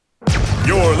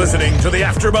You're listening to the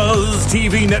AfterBuzz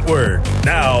TV network.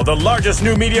 Now, the largest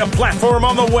new media platform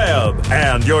on the web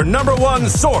and your number one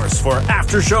source for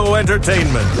after-show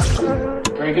entertainment.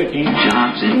 Very good, Keith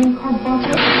Johnson.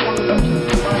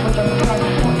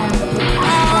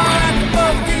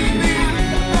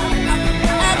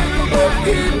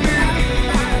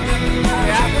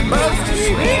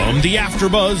 From the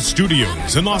AfterBuzz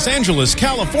Studios in Los Angeles,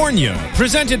 California,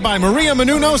 presented by Maria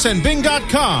Menounos and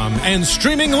Bing.com, and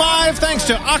streaming live thanks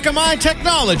to Akamai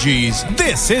Technologies,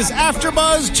 this is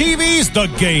AfterBuzz TV's The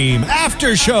Game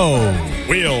After Show.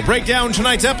 We'll break down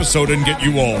tonight's episode and get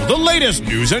you all the latest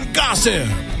news and gossip.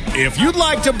 If you'd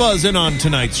like to buzz in on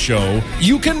tonight's show,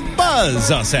 you can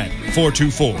buzz us at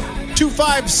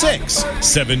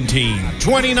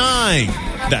 424-256-1729.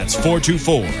 That's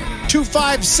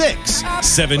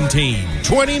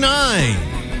 424-256-1729.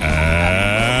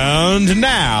 And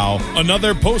now,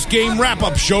 another post-game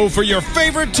wrap-up show for your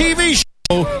favorite TV show.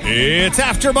 It's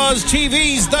AfterBuzz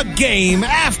TV's The Game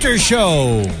After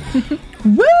Show.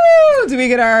 Woo! Do we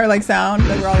get our sound?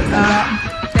 We're all excited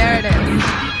about? There it is.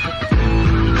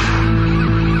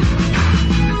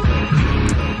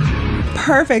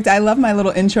 Perfect. I love my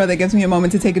little intro that gives me a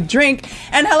moment to take a drink.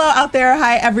 And hello out there.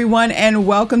 Hi, everyone, and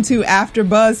welcome to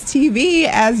AfterBuzz TV.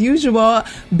 As usual,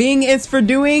 Bing is for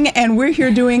doing, and we're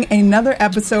here doing another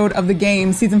episode of The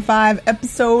Game, Season 5,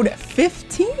 Episode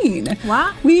 15.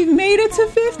 Wow. We've made it to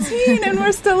 15, and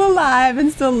we're still alive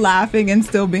and still laughing and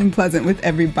still being pleasant with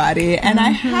everybody. And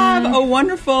I have a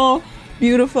wonderful,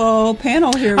 beautiful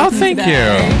panel here with me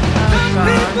today.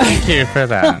 Thank you for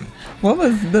that. What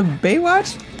was the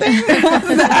Baywatch thing? What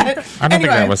was that? I don't think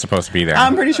that was supposed to be there.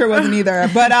 I'm pretty sure it wasn't either.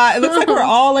 But it looks like we're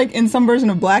all in some version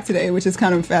of black today, which is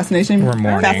kind of fascinating. We're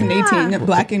mourning. Fascinating.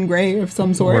 Black and gray of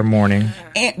some sort. We're mourning.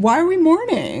 And why are we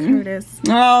mourning? Curtis.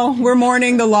 Oh, we're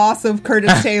mourning the loss of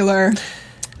Curtis Taylor.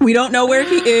 We don't know where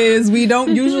he is. We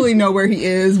don't usually know where he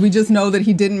is. We just know that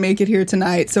he didn't make it here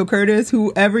tonight. So, Curtis,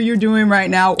 whoever you're doing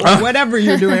right now, or whatever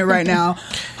you're doing right now,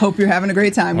 hope you're having a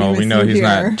great time. Well, we know he's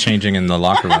not changing in the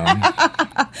locker room.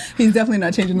 He's definitely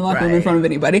not changing the locker room in front of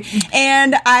anybody.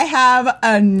 And I have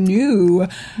a new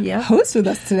host with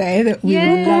us today that we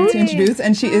would love to introduce.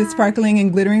 And she is sparkling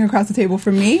and glittering across the table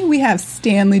from me. We have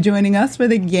Stanley joining us for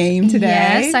the game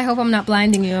today. Yes, I hope I'm not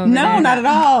blinding you over No, there. not at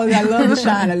all. I love the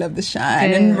shine. I love the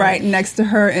shine. And right next to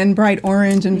her in bright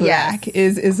orange and black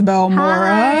is Isabel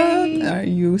Mora. Hi. Are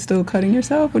you still cutting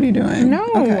yourself? What are you doing? No.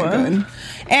 Okay, good.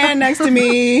 And next to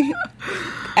me,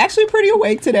 actually pretty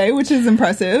awake today, which is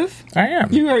impressive. I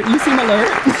am. You seem alert.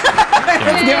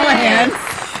 Let's give him a hand.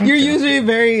 You're usually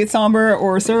very somber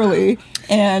or surly.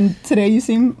 And today you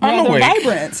seem rather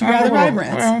vibrant.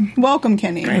 Welcome,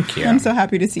 Kenny. Thank you. I'm so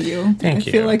happy to see you. Thank you.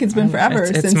 I feel like it's been forever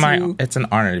since you it's an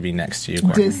honor to be next to you,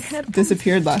 Courtney.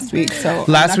 disappeared last week. So I'm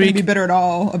last not going week to be bitter at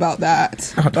all about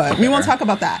that. But we won't talk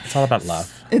about that. It's all about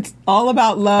love. It's all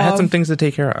about love. I had some things to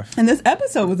take care of. And this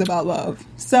episode was about love.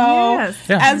 So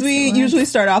as we usually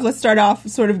start off, let's start off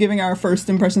sort of giving our first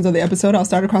impressions of the episode. I'll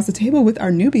start across the table with our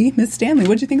newbie, Miss Stanley.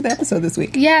 What did you think of the episode this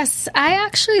week? Yes, I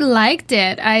actually liked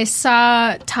it. I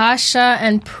saw Tasha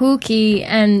and Pookie,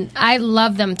 and I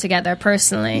love them together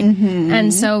personally. Mm-hmm.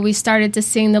 And so we started to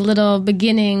see the little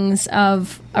beginnings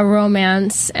of a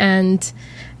romance, and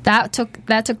that took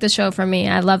the show for me.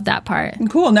 I loved that part.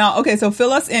 Cool. Now, okay, so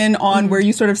fill us in on where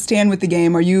you sort of stand with the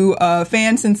game. Are you a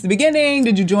fan since the beginning?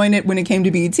 Did you join it when it came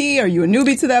to BET? Are you a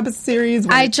newbie to the episode series?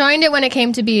 I joined it when it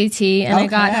came to BET, and I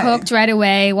got hooked right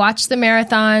away. Watched the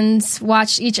marathons,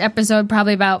 watched each episode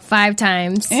probably about 5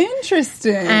 times.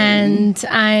 Interesting. And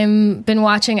I'm been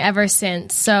watching ever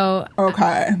since. So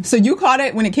so you caught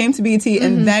it when it came to BET,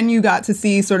 and then you got to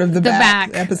see sort of the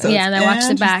back episodes. Yeah, and I watched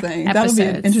the back episodes. That'll be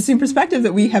an interesting perspective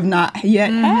that we have not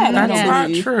yet had. That's not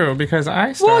true, because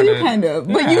I started... Well, you kind of.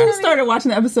 But you started watching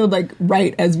the episode,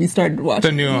 right as we started watching.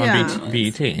 The new on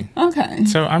BET. Okay.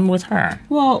 So I'm with her.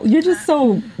 Well, you're just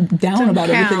so down about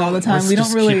everything all the time. Let's we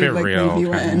don't really, keep it real, leave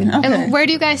you in. Okay. And where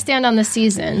do you guys stand on the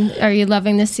season? Are you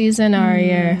loving this season, or are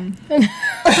you...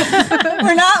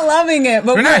 We're not loving it,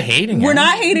 but we're not hating it. We're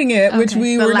not hating it, which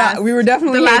we were not. We were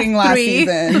definitely hating last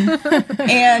season.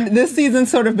 And this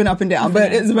season's sort of been up and down.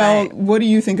 But Isabel, what do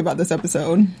you think about this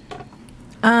episode?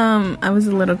 I was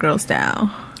a little grossed out.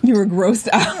 You were grossed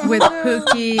out with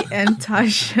Pookie and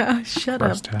Tasha. Shut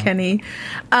up, Kenny.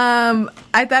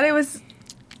 I thought it was.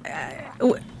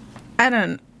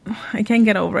 I can't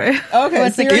get over it. Okay,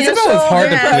 so Isabel is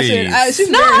hard to please. She's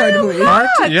very hard to please.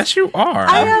 Yes, you are.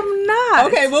 I am not.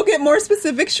 Okay, we'll get more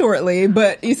specific shortly,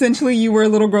 but essentially you were a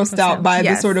little grossed out by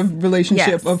the sort of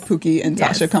relationship of Pookie and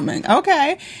Tasha coming.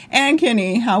 Okay. And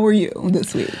Kenny, how were you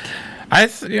this week?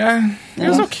 It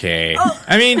was okay.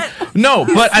 I mean, no,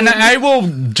 but and I will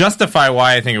justify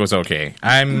why I think it was okay.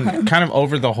 I'm kind of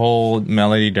over the whole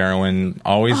Melody Darwin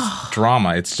always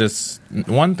drama. It's just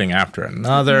one thing after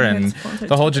another, and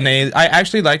the whole Janae. I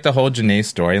actually like the whole Janae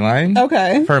storyline.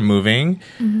 Okay, for moving.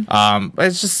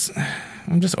 It's just.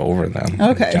 I'm just over them.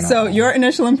 Okay, so your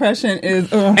initial impression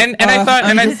is, and I thought,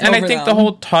 and I think the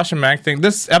whole Tasha Mack thing.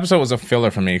 This episode was a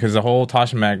filler for me because the whole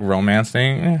Tasha Mack romance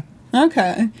thing.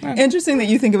 Okay, interesting that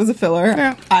you think it was a filler.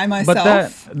 Yeah. I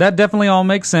myself, but that definitely all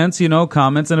makes sense.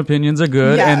 Comments and opinions are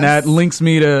good, and that links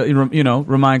me to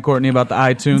remind Courtney about the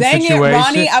iTunes situation. Dang it,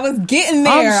 Ronnie! I was getting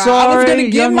there. I'm sorry, I was going to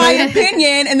give my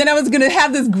opinion, and then I was going to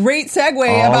have this great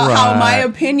segue about how my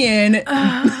opinion.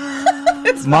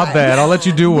 It's my bad. I'll let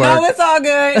you do work. No, it's all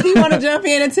good. You want to jump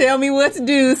in and tell me what to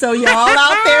do. So y'all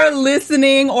out there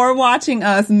listening or watching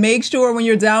us, make sure when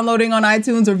you're downloading on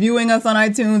iTunes or viewing us on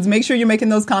iTunes, make sure you're making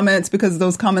those comments because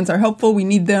those comments are helpful. We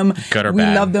need them. Good or we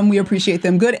bad. Love them. We appreciate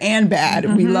them. Good and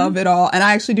bad. We love it all. And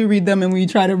I actually do read them and we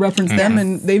try to reference them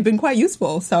and they've been quite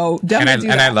useful. So definitely do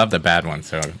that. And I love the bad ones.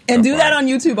 So and do that on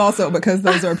YouTube also because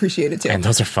those are appreciated too. And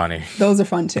those are funny. Those are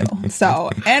fun too.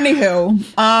 So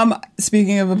anywho,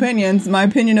 speaking of opinions, my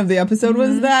opinion of the episode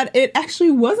was that it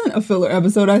actually wasn't a filler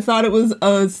episode. I thought it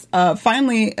was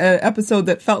finally an episode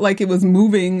that felt like it was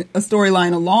moving a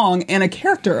storyline along and a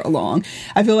character along.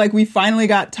 I feel like we finally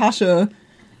got Tasha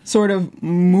sort of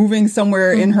moving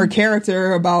somewhere in her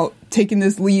character about taking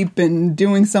this leap and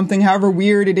doing something however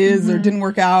weird it is or didn't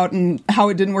work out, and how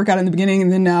it didn't work out in the beginning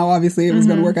and then now obviously it was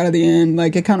going to work out at the end.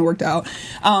 Like it kind of worked out.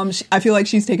 I feel like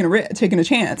she's taking a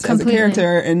chance as a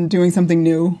character and doing something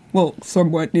new, well,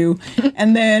 somewhat new.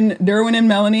 And then Derwin and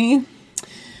Melanie,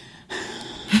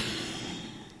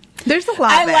 there's a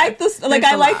lot. I like this. Like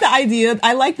I like the idea.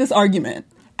 I like this argument.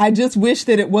 I just wish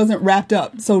that it wasn't wrapped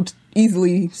up so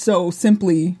easily, so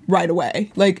simply right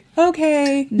away. Like,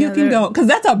 okay, you can go. Because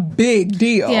that's a big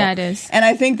deal. Yeah, it is. And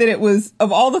I think that it was,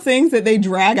 of all the things that they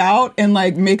drag out and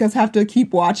like make us have to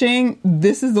keep watching,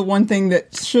 this is the one thing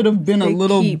that should have been a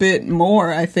little bit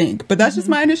more, I think. But that's just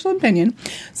my initial opinion.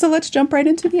 So let's jump right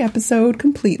into the episode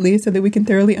completely so that we can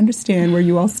thoroughly understand where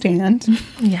you all stand.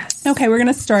 Yes. Okay, we're going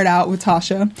to start out with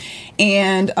Tasha.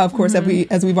 And of course,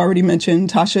 as we've already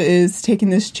mentioned, Tasha is taking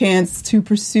this chance to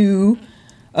pursue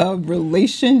a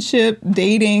relationship,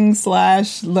 dating /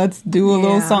 let's do a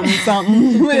little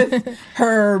something with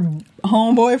her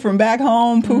homeboy from back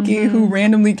home, Pookie, who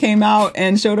randomly came out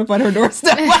and showed up at her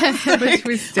doorstep last week, which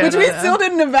we still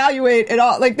didn't evaluate at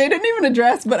all. Like, they didn't even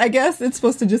address, but I guess it's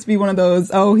supposed to just be one of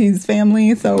those, oh, he's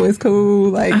family, so it's cool.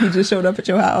 Like, he just showed up at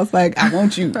your house. Like, I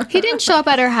want you. He didn't show up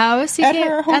at her house. He came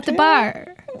at the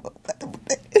bar.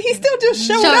 He still just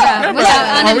showed up.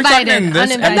 Uninvited. And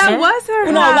that was her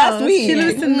house. No, last week. She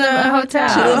lives in the hotel.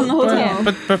 She lives in the hotel.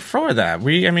 But before that,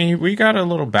 we got a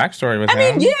little backstory with him.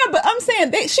 I mean, yeah, but I'm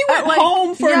saying she went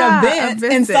home for an event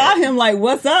and saw him like,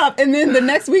 what's up? And then the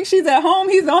next week she's at home,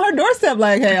 he's on her doorstep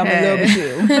like, hey, I'm in love with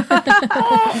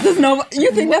you.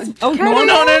 You think that's okay?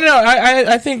 No.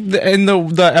 I think in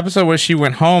the episode where she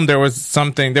went home, there was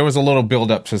a little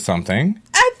build up to something.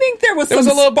 I think there was a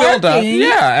little build up.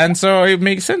 Yeah, and so it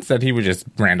makes sense that he would just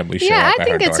randomly show up at her I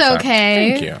think it's doorstep.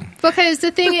 okay. Thank you. Because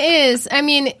the thing is, I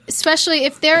mean, especially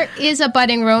if there is a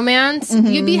budding romance,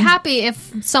 you'd be happy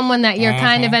if someone that you're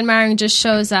kind of admiring just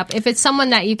shows up. If it's someone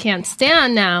that you can't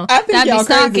stand now, I think that'd be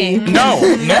stalking. No.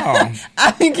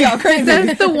 I think y'all crazy.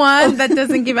 That's the one that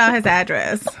doesn't give out his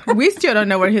address. We still don't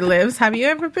know where he lives. Have you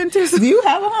ever been to? Do you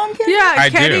have a home, Kenny? Yeah, I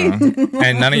Kenny. do.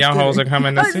 And none of y'all hoes are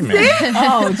coming to see me.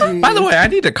 Oh, geez. By the way, I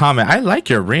need to comment. I like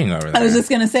your ring over there. I was just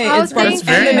going to say, it's sparkling. thank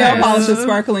And the you. nail polish is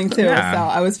sparkling, too. Yeah. So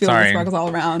I was feeling the sparkles all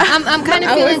around. I'm kind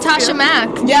of feeling Tasha Mack.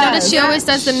 You notice she always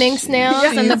does the minx nails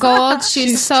and the gold.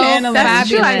 She's so channeling. That's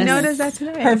true. fabulous. I noticed that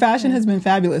today. Her fashion has been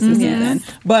fabulous this season.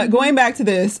 But going back to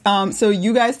this, so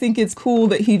you guys think it's cool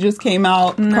that he just came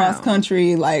out cross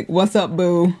country, like, what's up,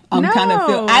 boo? I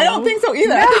don't think so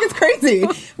either. I think it's crazy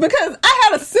because I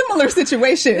had a similar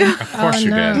situation. Of course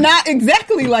you did. Not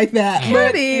exactly like that.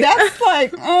 But that's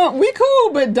like, we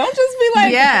cool, but don't just be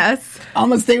like, yes, I'm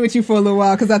going to stay with you for a little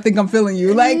while because I think I'm feeling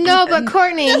you. Like, No, but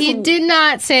Courtney, he did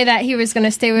not say that he was going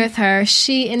to stay with her.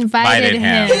 She invited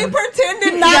him. he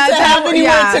pretended not to have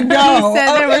anywhere to go. He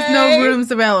said there was no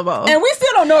rooms available. And we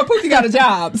still don't know if Pookie got a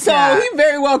job. So he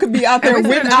very well could be out there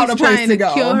without a place to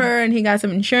go. Kill her, and he got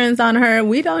some insurance on her.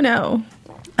 We don't know.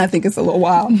 I think it's a little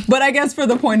wild. But I guess for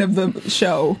the point of the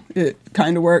show, it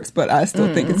kind of works, but I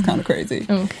still think it's kind of crazy.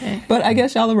 Okay. But I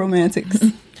guess y'all are romantics.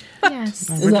 Yes.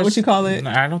 Is that what you call it?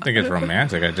 I don't think it's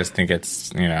romantic. I just think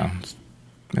it's,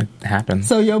 It happens.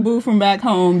 So your boo from back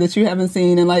home that you haven't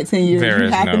seen in like 10 years, There you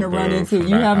is happen no to run boo into. from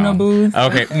You back have no home. boos.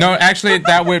 Okay, no, actually,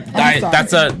 that would.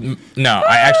 No,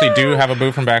 I actually do have a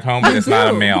boo from back home, but it's not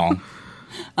a male.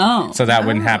 Oh, so that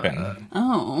wouldn't happen.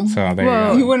 Oh, so there you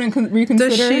go. You wouldn't reconsider.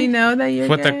 Does she know that you're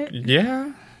gay?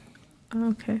 Yeah.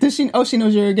 Okay. Does she? Oh, she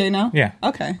knows you're gay now. Yeah.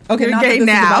 Okay. You're not gay that this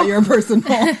now. is about your personal.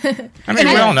 I mean,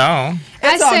 we all know.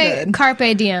 I It's all say good.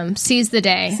 carpe diem, seize the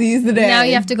day. Seize the day. Now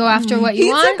you have to go after what you He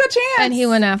want. took a chance. And he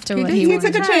went after what he He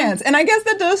wanted. took a chance, and I guess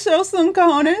that does show some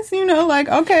cojones. You know, like,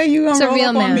 okay, you It's gonna a roll real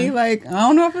up on man. me? Like, I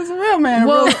don't know if it's a real man,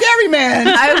 Well, a real scary man,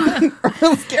 a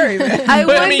real scary man.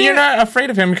 But I mean, you're not afraid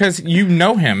of him because you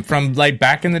know him from like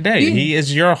back in the day. He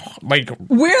is your like.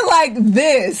 We're like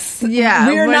this. Yeah,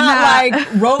 we're we're not not.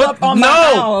 like roll up on my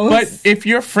house. But if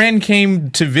your friend came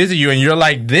to visit you and you're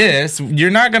like this, you're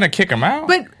not gonna kick him out.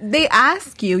 But they ask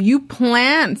you. You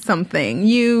plan something.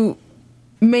 You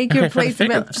make your for the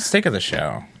place. sake of the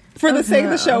show. For the sake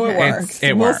of the show, it works.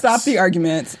 It we'll works. stop the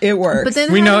arguments. It works. But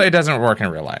then We know it doesn't work in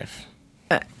real life.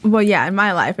 Well, yeah, in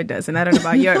my life it doesn't. I don't know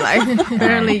about your life.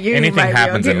 Apparently, you Anything might be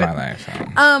happens okay in with my life.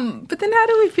 So. But then how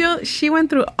do we feel? She went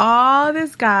through all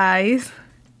these guys,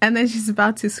 and then she's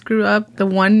about to screw up the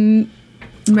one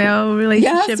male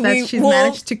relationship that she's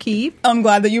managed to keep. I'm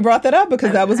glad that you brought that up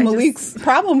because that was Malik's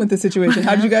problem with the situation.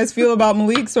 How did you guys feel about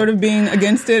Malik sort of being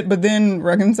against it, but then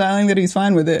reconciling that he's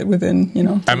fine with it within,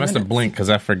 I must have blinked because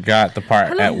I forgot the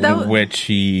part at which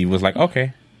he was like,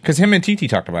 okay. Because him and TT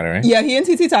talked about it, right? Yeah, he and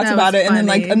TT talked about it, and then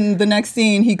like in the next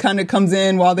scene, he kind of comes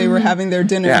in while they were having their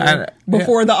dinner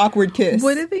before the awkward kiss.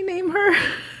 What did they name her?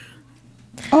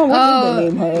 Oh, what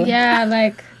did they name her? Yeah,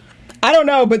 like I don't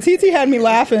know, but TT had me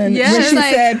laughing when she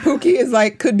like, said Pookie is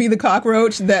like could be the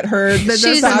cockroach that her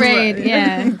she's a raid.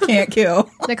 Yeah, can't kill.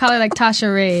 They call her like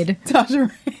Tasha Raid.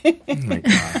 Tasha Raid. Oh my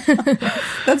God.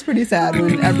 That's pretty sad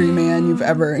when every man you've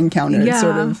ever encountered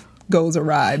sort of goes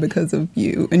awry because of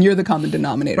you, and you're the common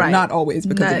denominator. Not always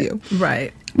because of you,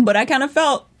 right? But I kind of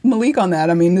felt Malik on that.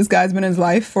 I mean, this guy's been in his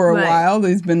life for a while.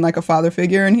 He's been like a father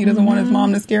figure, and he doesn't want his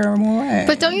mom to scare him away.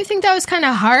 But don't you think that was kind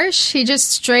of harsh? He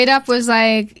just straight up was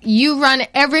like, "You run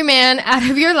every man out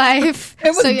of your life." It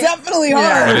was definitely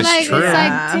hard. But it's like, true. It's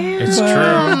like, damn, It's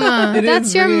true.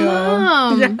 That's your real.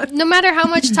 mom. No matter how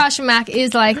much Tasha Mack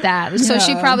is like that, so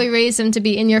she probably raised him to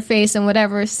be in your face and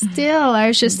whatever. Still, I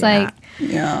was just like,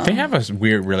 They have a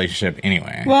weird relationship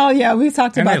anyway. Well, yeah, we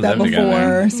talked And about they that live before.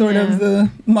 together. Sort of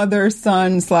the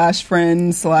mother-son /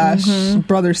 friend /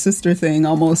 brother-sister thing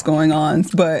almost going on.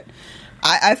 But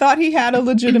I thought he had a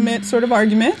legitimate sort of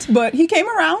argument, but he came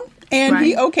around and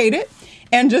he okayed it.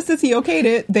 And just as he okayed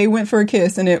it, they went for a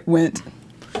kiss and it went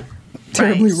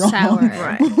terribly wrong.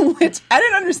 sour. Which I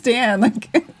didn't understand.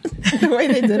 Like the way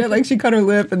they did it, like she cut her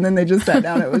lip and then they just sat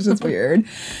down. It was just weird.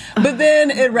 But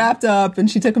then it wrapped up and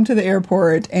she took him to the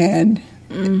airport and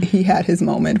he had his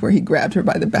moment where he grabbed her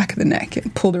by the back of the neck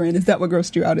and pulled her in. Is that what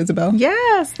grossed you out, Isabel?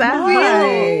 Yes, that's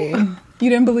Why? You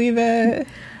didn't believe it?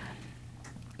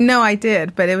 No, I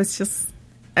did, but it was just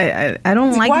I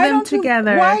don't like Why them don't you-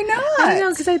 together. why not? I don't know,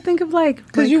 because I think of like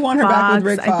Because you want her back with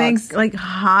Rick Fox. I think like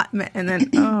hot men, and then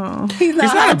He's not, he's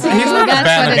not a That's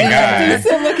bad what looking it is. guy.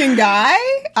 decent looking guy.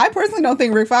 I personally don't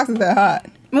think Rick Fox is that hot.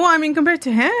 well, I mean, compared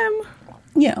to him,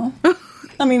 Yeah.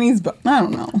 I mean, I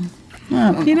don't know.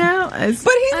 you know, But he's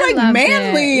like loved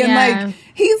manly it, and yeah. like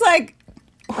he's like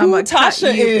who a cut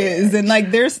Tasha you, is, and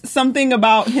like there's something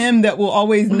about him that will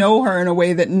always know her in a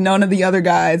way that none of the other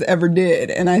guys ever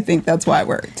did, and I think that's why it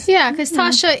worked. Yeah, because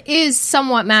Tasha is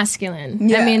somewhat masculine.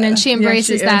 Yeah. I mean, and she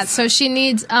embraces she that. is. So she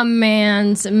needs a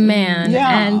man's man.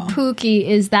 Yeah. And Pookie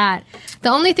is that. The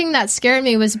only thing that scared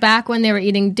me was back when they were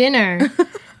eating dinner.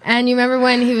 And you remember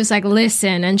when he was like,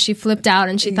 listen, and she flipped out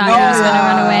and she thought he was going to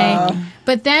run away.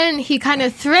 But then he kind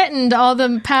of threatened all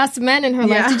the past men in her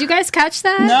life. Did you guys catch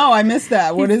that? No, I missed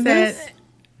that. What is said- this?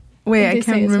 Wait, What did he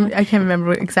say as well? I can't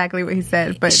remember exactly what he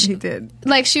said, but he did.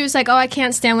 Like, she was like, oh, I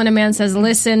can't stand when a man says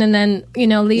listen and then,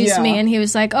 leaves Yeah. me. And he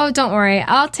was like, oh, don't worry.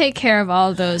 I'll take care of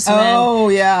all of those men. Oh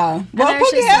yeah. Well, I was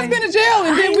Pookie just has like, been in jail,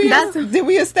 and did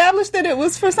we establish that it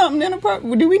was for something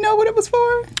inappropriate? Do we know what it was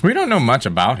for? We don't know much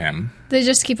about him. They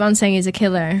just keep on saying he's a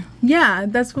killer. Yeah,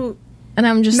 that's what. And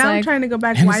I'm just Now like, I'm trying to go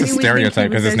back. And Why it's a do we stereotype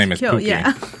think he 'cause was his name is there to kill? Pookie.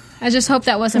 Yeah. I just hope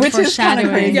that wasn't Which is kind of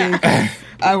foreshadowing. crazy.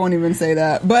 I won't even say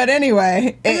that. But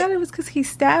anyway, I thought it was because he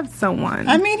stabbed someone.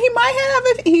 I mean, he might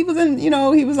have if he was in,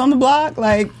 he was on the block.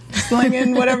 Like,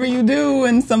 slinging whatever you do,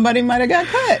 and somebody might have got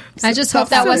cut. I just hope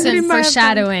that wasn't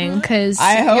foreshadowing, because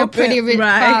your Pretty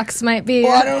Fox might be.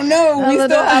 Well, I don't know. We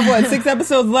still have 6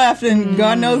 episodes left, and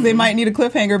God knows they might need a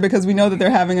cliffhanger because we know that they're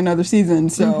having another season.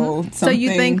 So, so you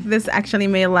think this actually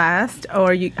may last,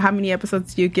 or how many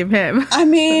episodes do you give him? I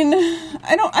mean,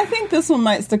 I think this one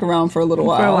might stick around for a little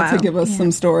while to give us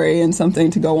some story and something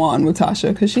to go on with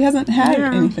Tasha, because she hasn't had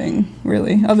anything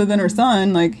really other than her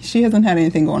son. Like, she hasn't had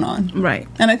anything going on, right?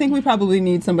 And I think we probably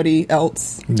need somebody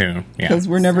else, because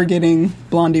we're never getting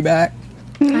Blondie back.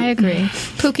 I agree.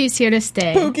 Pookie's here to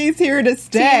stay. Pookie's here to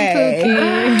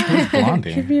stay. Who's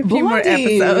Blondie? Give me a few more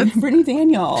episodes. Brittany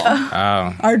Daniel.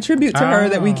 Our tribute to her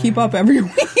that we keep up every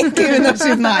week, even though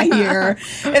she's not here.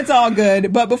 It's all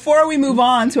good. But before we move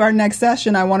on to our next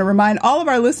session, I want to remind all of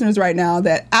our listeners right now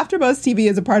that AfterBuzz TV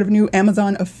is a part of a new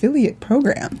Amazon affiliate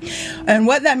program. And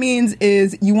what that means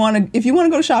is if you want to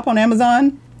go to shop on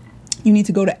Amazon, you need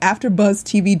to go to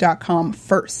AfterBuzzTV.com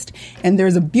first. And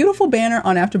there's a beautiful banner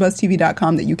on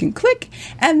AfterBuzzTV.com that you can click,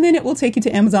 and then it will take you to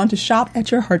Amazon to shop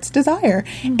at your heart's desire.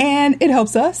 And it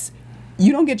helps us.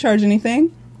 You don't get charged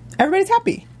anything. Everybody's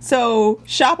happy. So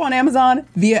shop on Amazon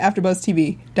via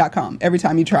AfterBuzzTV.com every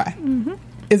time you try.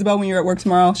 Isabel, when you're at work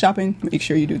tomorrow shopping, make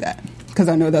sure you do that, because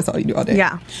I know that's all you do all day.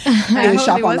 Yeah. I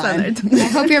shop online. I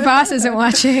hope your boss isn't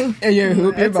watching.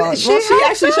 Your boss. Well, she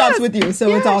actually shops with you,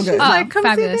 so it's all good. Oh,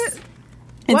 fabulous.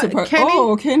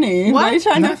 Kenny. What? Why are you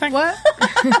trying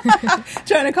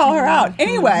to call her out?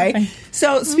 Anyway,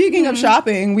 so speaking of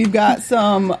shopping, we've got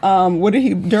some,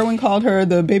 Derwin called her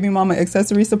the baby mama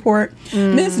accessory support.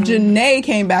 Miss Janae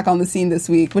came back on the scene this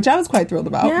week, which I was quite thrilled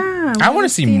about. Yeah, I want to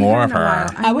see more of her.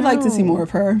 I would like to see more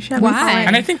of her. Why?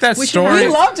 And I think that story... We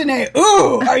love Janae.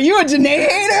 Ooh, are you a Janae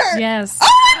hater? Yes. Oh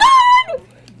my God!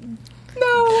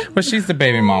 No. But she's the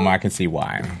baby mama. I can see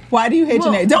why. Why do you hate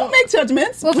Janae? Don't make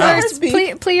judgments. Well, first,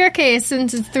 plead your case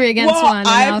since it's 3 against 1, and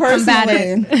I'll combat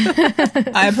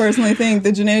it. I personally think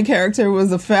the Janae character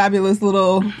was a fabulous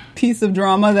little piece of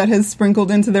drama that has sprinkled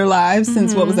into their lives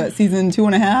since, what was that, season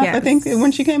 2.5, I think,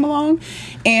 when she came along.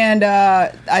 And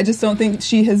I just don't think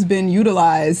she has been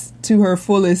utilized to her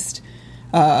fullest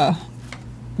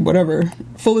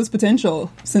fullest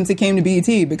potential since it came to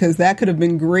BET, because that could have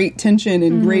been great tension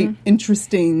and great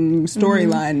interesting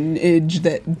storyline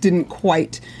that didn't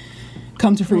quite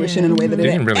come to fruition in a way that it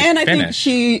did. Really and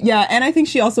I think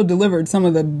she also delivered some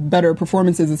of the better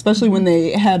performances, especially when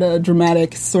they had a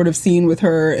dramatic sort of scene with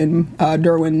her and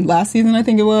Derwin last season, I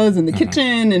think it was, in the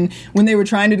kitchen, and when they were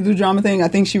trying to do the drama thing, I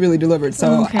think she really delivered.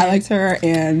 So I liked her.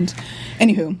 And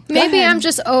anywho, maybe I'm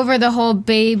just over the whole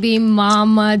baby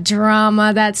mama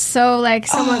drama. That's so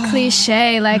somewhat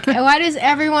cliche. Why does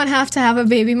everyone have to have a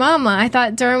baby mama? I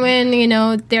thought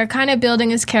Derwin, they're kind of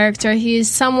building his character. He's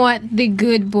somewhat the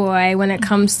good boy when it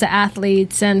comes to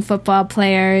athletes and football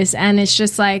players, and it's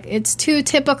just it's too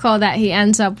typical that he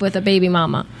ends up with a baby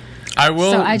mama.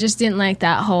 So I just didn't like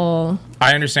that whole...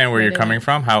 I understand where you're coming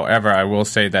from. However, I will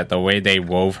say that the way they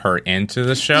wove her into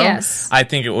the show, I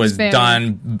think it was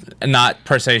done not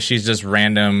per se she's just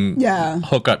random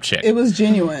hookup chick. It was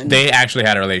genuine. They actually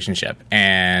had a relationship,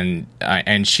 and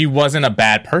she wasn't a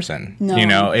bad person.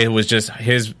 No. It was just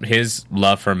his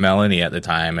love for Melanie at the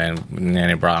time, and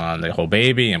then it brought on the whole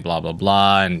baby and blah blah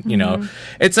blah. And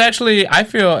it's actually, I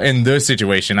feel in this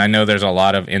situation, I know there's a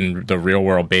lot of in the real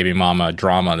world baby mama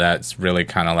drama that's really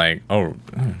kind of oh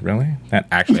really? That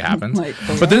actually happens.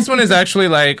 But this one is actually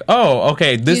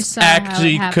this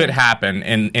actually could happen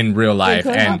in real life,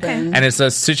 and it's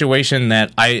a situation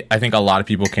that I think a lot of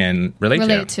people can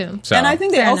relate to. So. And I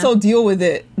think they also deal with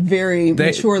it very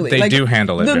maturely. They do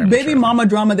handle it. The baby mama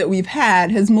drama that we've had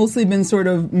has mostly been sort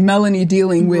of Melanie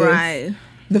dealing with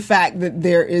the fact that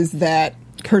there is that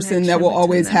person that will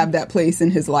always have that place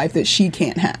in his life that she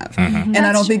can't have. And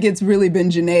I don't think it's really been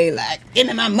Janae give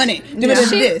me my money, do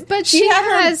this. But she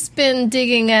has been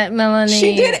digging at Melanie.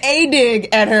 She did a dig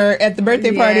at her at the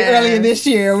birthday party earlier this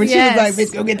year when she was like,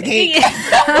 bitch, go get the cake.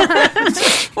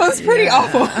 Well, it's pretty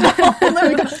awful.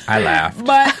 I laughed.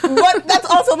 But that's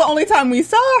also the only time we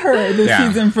saw her this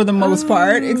season for the most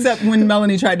part, except when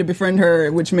Melanie tried to befriend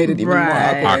her, which made it even more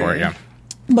awkward.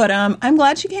 But I'm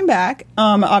glad she came back.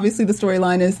 Obviously, the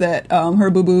storyline is that her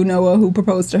boo-boo, Noah, who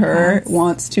proposed to her,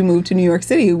 wants to move to New York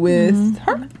City with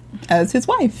her as his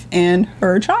wife and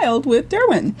her child with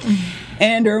Derwin.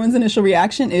 And Derwin's initial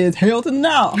reaction is, hail to the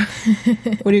now.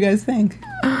 What do you guys think?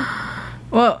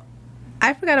 Well,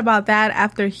 I forgot about that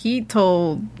after he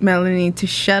told Melanie to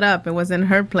shut up. It wasn't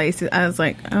her place. I was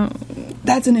like, oh.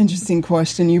 That's an interesting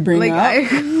question you bring up.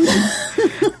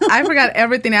 I forgot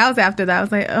everything else after that. I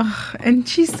was like, oh, and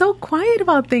she's so quiet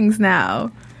about things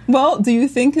now. Well, do you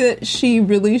think that she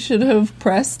really should have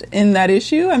pressed in that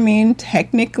issue? I mean,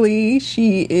 technically,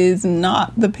 she is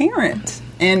not the parent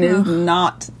and is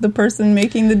not the person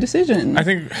making the decision. I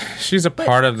think she's a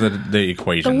part of the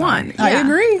equation. The one. I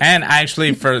agree. And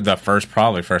actually, for the first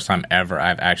time ever,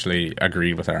 I've actually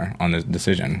agreed with her on the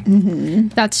decision. Mm-hmm.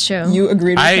 That's true. You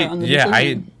agreed with her on the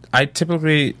decision? I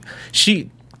typically...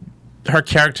 Her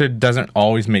character doesn't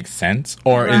always make sense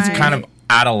or is kind of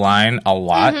out of line a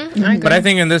lot. But I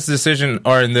think in this decision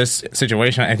or in this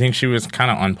situation, I think she was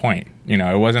kind of on point. You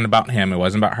know, it wasn't about him. It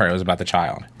wasn't about her. It was about the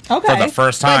child. Okay. For the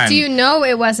first time. But do you know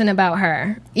it wasn't about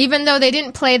her? Even though they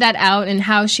didn't play that out in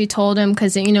how she told him,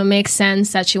 because it, makes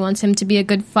sense that she wants him to be a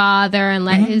good father and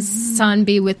let his son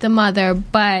be with the mother.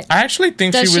 But I actually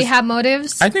think does she have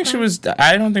motives? I think she was.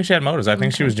 I don't think she had motives. I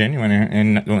think she was genuine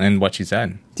in what she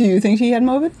said. Do you think she had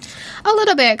motives? A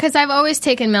little bit, because I've always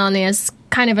taken Melanie as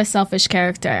kind of a selfish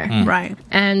character. Right.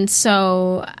 And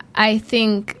so I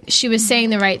think she was saying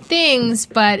the right things,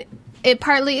 but it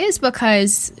partly is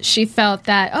because she felt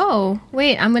that, oh,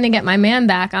 wait, I'm going to get my man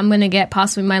back. I'm going to get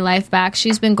possibly my life back.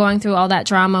 She's been going through all that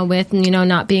drama with,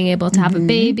 not being able to have a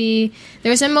baby.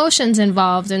 There's emotions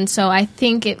involved. And so I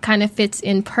think it kind of fits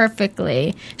in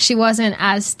perfectly. She wasn't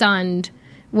as stunned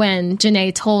when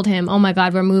Janae told him, oh, my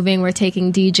God, we're moving. We're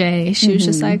taking DJ. She was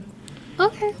just like,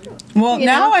 okay. Well,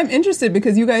 now I'm interested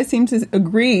because you guys seem to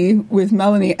agree with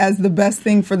Melanie as the best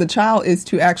thing for the child is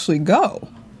to actually go.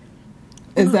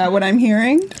 Is that what I'm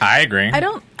hearing? I agree. I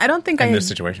don't think in this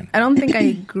situation. I don't think I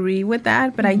agree with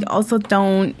that, but I also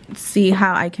don't see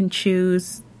how I can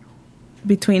choose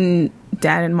between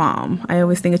dad and mom. I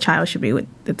always think a child should be with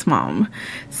its mom.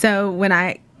 So when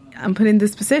I'm put in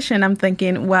this position, I'm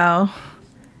thinking, well,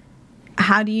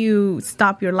 how do you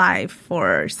stop your life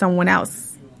for someone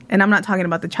else? And I'm not talking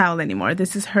about the child anymore.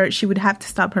 This is her. She would have to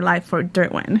stop her life for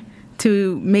Derwin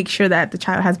to make sure that the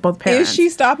child has both parents. Is she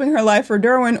stopping her life for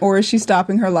Derwin, or is she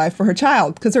stopping her life for her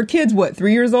child? Because her kid's,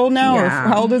 3 years old now? Yeah. Or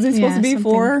how old is he supposed to be?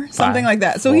 4? Something like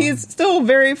that. So he's still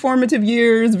very formative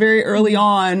years, very early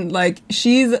on. Like,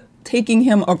 she's taking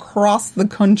him across the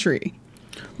country.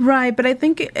 Right, but I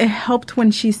think it helped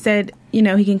when she said, he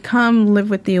can come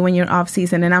live with you when you're off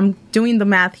season. And I'm doing the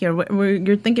math here.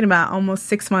 You're thinking about almost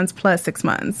 6 months plus 6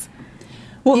 months.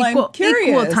 Well, I'm curious.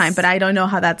 Equal time, but I don't know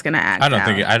how that's going to act.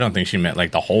 I don't think she meant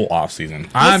like the whole off season.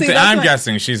 I'm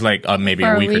guessing she's like maybe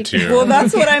a week or two. Well,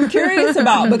 that's what I'm curious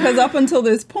about because up until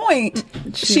this point,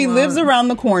 she lives around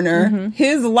the corner. Mm-hmm.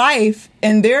 His life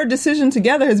and their decision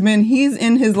together has been he's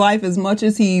in his life as much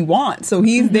as he wants. So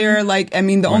he's there.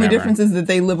 The only difference is that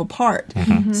they live apart.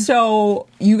 Mm-hmm. So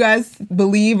you guys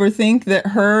believe or think that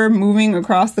her moving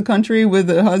across the country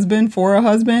with a husband for a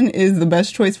husband is the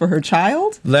best choice for her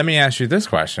child? Let me ask you this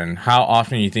question. How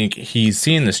often do you think he's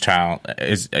seeing this child?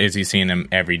 Is he seeing him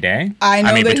every day?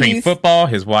 I mean, between football,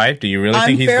 his wife, do you really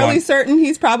think he's I'm fairly certain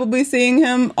he's probably seeing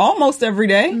him almost every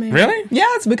day. Maybe. Really?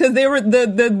 Yes, because they were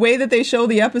the way that they show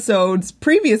the episodes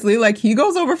previously, like he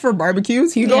goes over for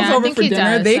barbecues, he goes over for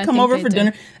dinner, they come over for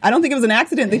dinner. I don't think it was an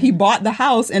accident that he bought the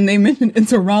house and they mentioned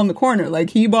it's around the corner. Like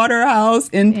he bought her house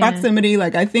in proximity.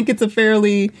 Like I think it's a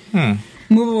fairly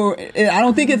movable. I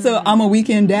don't think it's I'm a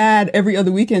weekend dad every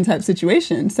other weekend type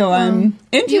situation. So I'm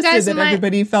interested that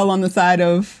everybody fell on the side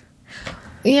of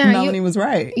Melanie was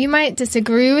right. You might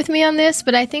disagree with me on this,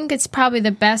 but I think it's probably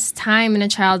the best time in a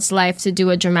child's life to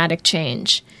do a dramatic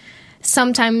change.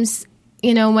 Sometimes,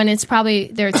 when it's probably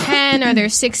they're 10 or they're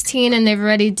 16 and they've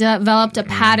already developed a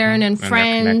pattern and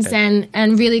friends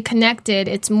and really connected,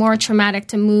 it's more traumatic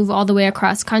to move all the way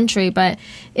across country. But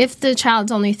if the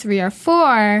child's only 3 or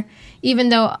 4, even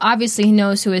though obviously he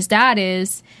knows who his dad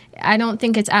is, I don't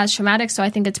think it's as traumatic. So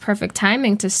I think it's perfect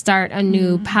timing to start a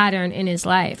new pattern in his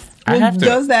life. Well,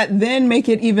 does that then make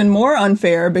it even more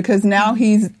unfair because now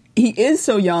he is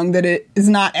so young that it is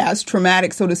not as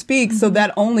traumatic, so to speak. So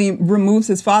that only removes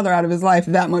his father out of his life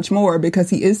that much more because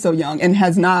he is so young and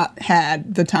has not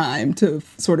had the time to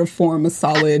sort of form a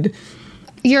solid,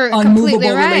 unmovable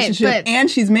relationship. And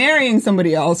she's marrying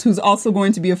somebody else who's also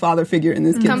going to be a father figure in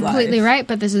this kid's life. Completely right,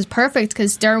 but this is perfect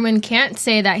because Derwin can't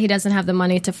say that he doesn't have the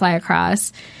money to fly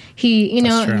across.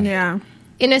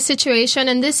 In a situation,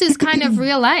 and this is kind of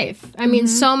real life. I mean,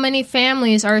 so many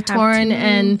families are torn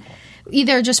and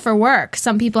either just for work.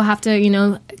 Some people have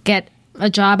to, get a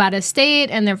job out of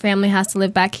state and their family has to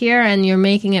live back here and you're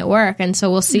making it work. And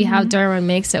so we'll see how Derwin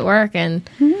makes it work. And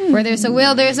where there's a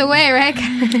will, there's a way, right?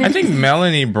 I think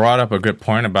Melanie brought up a good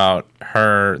point about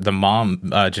the mom,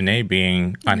 Janae,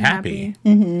 being unhappy.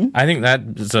 Mm-hmm. I think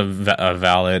that's a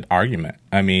valid argument.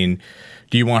 I mean,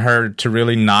 do you want her to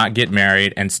really not get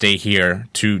married and stay here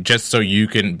just so you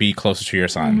can be closer to your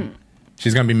son? Mm-hmm.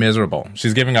 She's going to be miserable.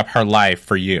 She's giving up her life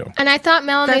for you. And I thought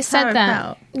Melanie That's how said it that.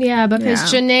 felt. Yeah,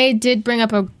 because Janae did bring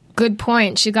up a good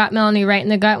point. She got Melanie right in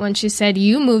the gut when she said,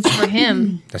 you moved for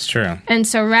him. That's true. And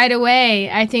so right away,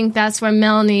 I think that's where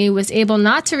Melanie was able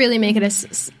not to really make it a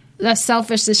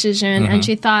selfish decision. And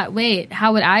she thought, wait,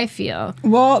 how would I feel?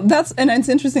 Well, it's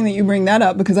interesting that you bring that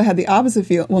up because I had the opposite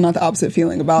not the opposite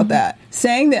feeling about that.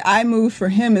 Saying that I moved for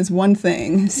him is one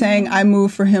thing. Saying I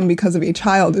moved for him because of a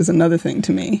child is another thing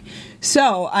to me.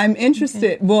 So I'm interested.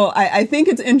 Okay. Well, I think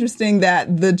it's interesting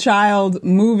that the child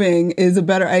moving is a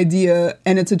better idea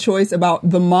and it's a choice about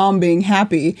the mom being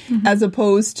happy as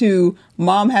opposed to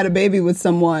mom had a baby with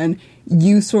someone,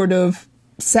 you sort of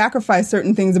sacrifice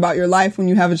certain things about your life when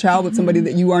you have a child with somebody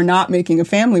that you are not making a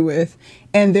family with,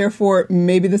 and therefore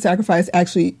maybe the sacrifice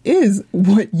actually is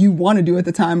what you want to do at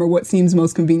the time or what seems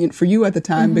most convenient for you at the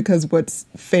time, because what's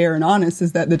fair and honest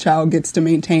is that the child gets to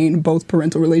maintain both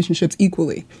parental relationships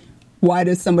equally. Why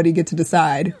does somebody get to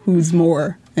decide who's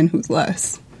more and who's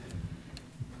less?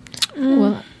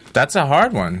 Well, that's a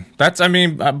hard one. But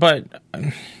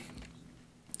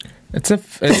it's a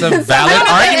valid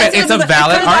argument. It's a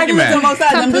valid argument.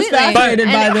 I'm just fascinated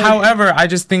by the... However, I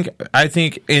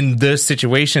think in this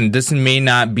situation, this may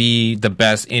not be the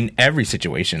best in every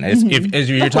situation. If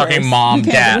you're talking mom,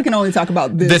 dad, we can only talk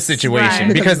about this situation,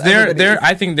 right? Because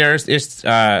I think there's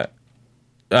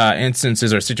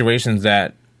instances or situations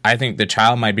that I think the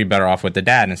child might be better off with the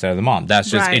dad instead of the mom.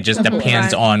 That's just it. Just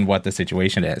depends on what the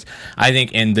situation is. I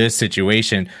think in this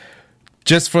situation,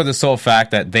 just for the sole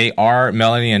fact that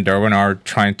Melanie and Derwin are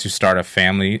trying to start a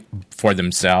family for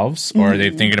themselves, or they're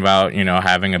thinking about,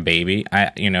 having a baby.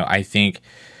 I think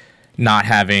not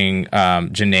having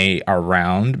Janae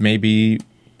around maybe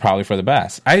probably for the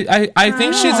best. I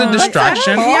think she's a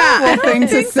distraction. Horrible thing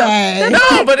to say.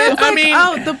 No, but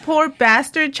the poor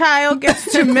bastard child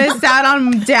gets to miss out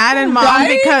on dad and mom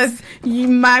because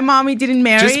my mommy didn't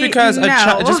marry.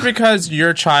 Just because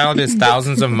your child is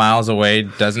thousands of miles away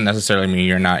doesn't necessarily mean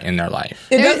you're not in their life.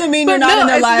 It doesn't mean you're not in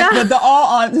their life, but the all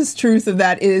honest truth of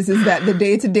that is that the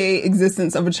day-to-day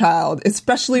existence of a child,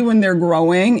 especially when they're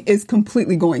growing, is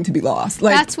completely going to be lost.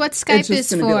 That's what Skype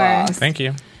is for. Thank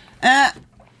you.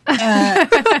 You can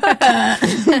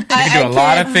do a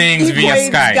lot of things via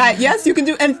Skype. Yes, you can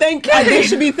do, and they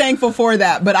should be thankful for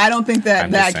that. But I don't think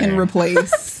that can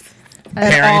replace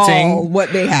parenting,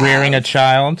 what they have, rearing a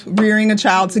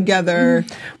child together.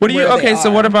 What do you? Okay,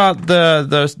 so what about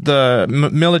the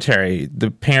military?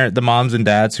 The moms and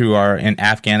dads who are in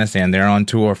Afghanistan, they're on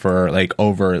tour for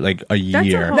over a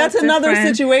year. That's another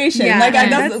situation.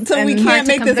 Yeah. So we can't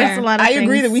make this. I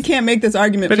agree that we can't make this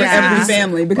argument for every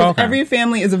family because every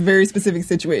family is a very specific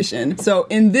situation. So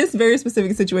in this very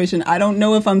specific situation, I don't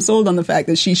know if I'm sold on the fact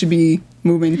that she should be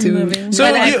moving to. So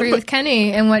I agree with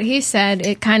Kenny and what he said.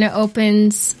 It kind of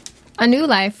opens a new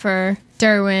life for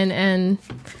Derwin and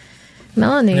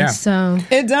Melanie. Yeah. So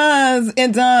it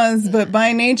does. But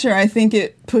by nature, I think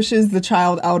it pushes the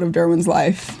child out of Derwin's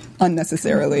life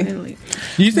unnecessarily. Really?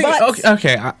 You think?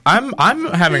 Okay, I'm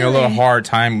having a little hard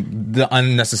time the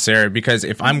unnecessary, because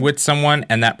if I'm with someone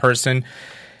and that person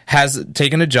has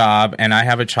taken a job and I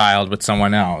have a child with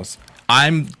someone else,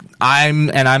 I'm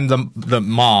the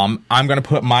mom. I'm going to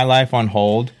put my life on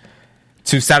hold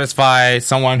to satisfy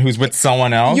someone who's with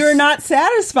someone else. You're not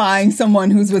satisfying someone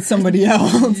who's with somebody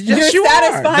else. Yes, You're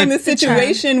satisfying the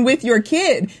situation with your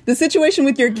kid. The situation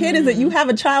with your kid is that you have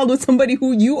a child with somebody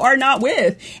who you are not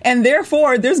with. And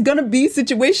therefore, there's going to be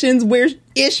situations where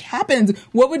ish happens.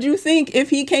 What would you think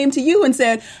if he came to you and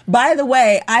said, by the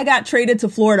way, I got traded to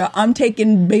Florida. I'm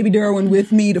taking baby Derwin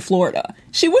with me to Florida.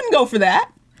 She wouldn't go for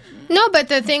that. No, but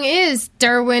the thing is,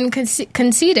 Derwin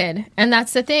conceded, and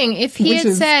that's the thing. If he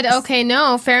had said, okay,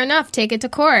 no, fair enough, take it to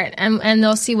court, and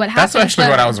they'll see what happens. That's actually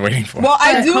what I was waiting for. Well,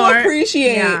 I do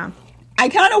appreciate... Yeah. I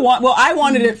kind of I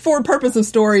wanted it for purpose of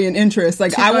story and interest.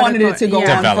 I wanted it to go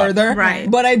on further.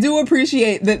 Right. But I do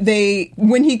appreciate that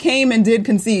when he came and did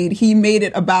concede, he made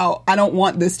it about, I don't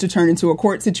want this to turn into a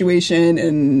court situation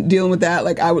and dealing with that.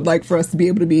 I would like for us to be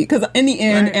able to be, because in the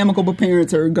end, amicable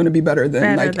parents are going to be better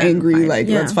than angry,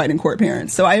 let's fight in court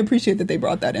parents. So I appreciate that they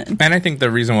brought that in. And I think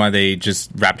the reason why they just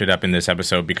wrapped it up in this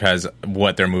episode, because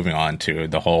what they're moving on to,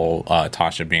 the whole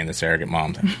Tasha being the surrogate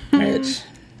mom thing.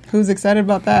 Who's excited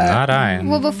about that? Not I.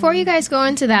 Well, before you guys go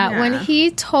into that, when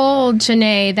he told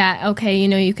Janae that, okay,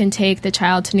 you can take the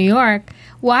child to New York,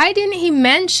 why didn't he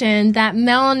mention that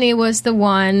Melanie was the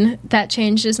one that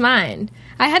changed his mind?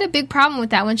 I had a big problem with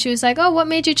that when she was like, oh, what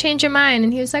made you change your mind?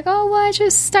 And he was like, oh, well, I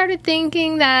just started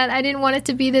thinking that I didn't want it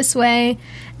to be this way.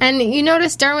 And you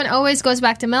notice Derwin always goes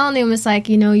back to Melanie and was like,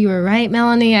 you were right,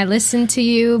 Melanie. I listened to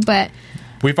you, but...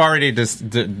 we've already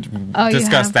discussed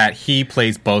that he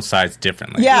plays both sides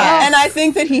differently. Yeah, and I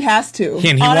think that he has to.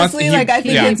 Honestly, I think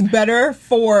it's better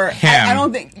for him. I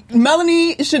don't think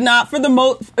Melanie should not,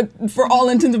 for all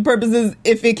intents and purposes,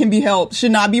 if it can be helped,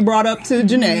 should not be brought up to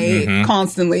Janae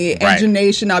constantly, and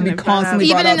Janae should not be constantly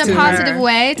brought up to her. Even in a positive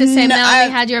way to say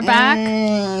Melanie had your back.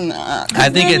 I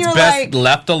think it's best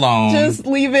left alone. Just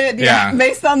leave it. Yeah,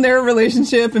 based on their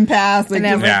relationship and past and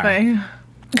everything.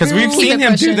 Because we've seen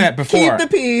him do that before. Keep the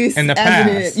peace in the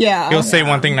past. He'll say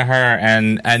one thing to her,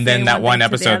 and then that one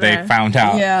episode they found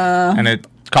out, and it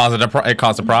caused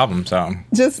a problem. So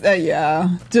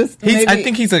I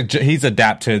think he's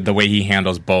adapted to the way he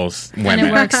handles both women, and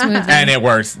it works smoothly. And it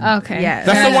works. Okay,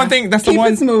 that's the one thing. That's the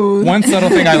one subtle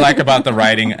thing I like about the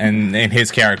writing and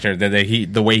his character, that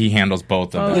the way he handles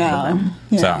both of them.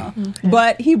 So,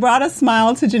 but he brought a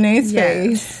smile to Janae's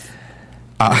face.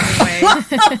 I'm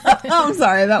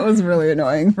sorry, that was really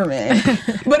annoying for me.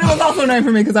 But it was also annoying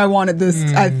for me because I wanted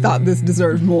this. I thought this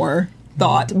deserved more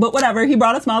thought. But whatever, he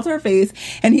brought a smile to her face,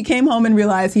 and he came home and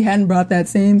realized he hadn't brought that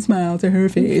same smile to her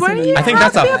face. I think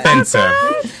that's offensive.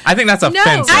 I think that's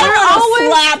offensive. I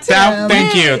always slapped him.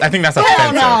 Thank you. I think that's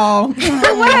offensive. No.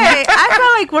 Wait, I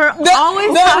feel like we're always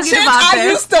talking about this. I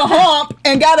used to hump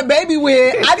and got a baby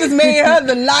with. I just made her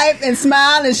the life and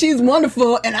smile, and she's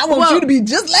wonderful, and I want you to be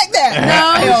just like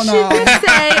that. No, she did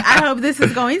say, I hope this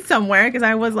is going somewhere, because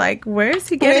I was like, where is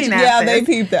he getting at this? Yeah, they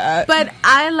peeped that. But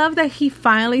I love that he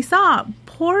finally saw.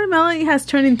 Poor Melanie has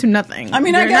turned into nothing. I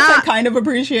mean, I guess I kind of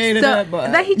appreciated it,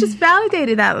 but that he just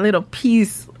validated that little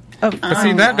piece of. But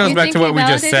see, that goes back to what we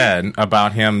just said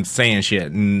about him saying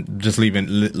shit and just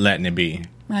letting it be.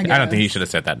 I don't think he should have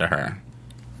said that to her.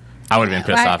 I would have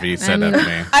been pissed off if he said that to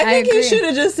me. I think he should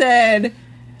have just said,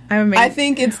 I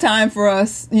think it's time for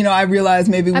us. I realize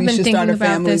maybe we should start a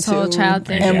family this whole child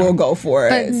thing, and we'll go for it.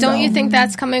 But don't you think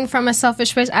that's coming from a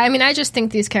selfish place? I mean, I just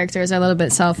think these characters are a little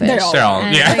bit selfish.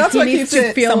 That's what keeps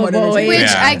it somewhat entertaining. Which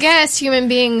I guess human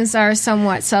beings are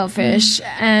somewhat selfish.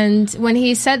 And when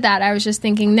he said that, I was just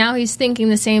thinking, now he's thinking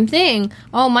the same thing.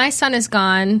 Oh, my son is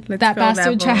gone. That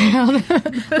bastard child.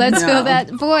 Let's fill that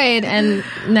void. And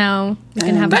now we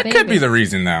can have a baby. That could be the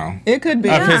reason, though. It could be.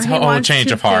 Of his whole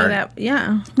change of heart.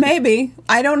 Maybe.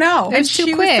 I don't know. And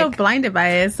she was so blinded by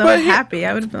it, so happy.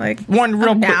 I would be like,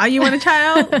 now you want a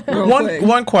child?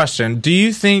 One question. Do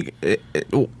you think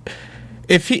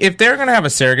if they're going to have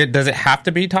a surrogate, does it have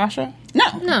to be Tasha?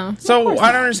 No. So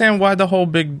I don't understand why the whole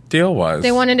big deal was.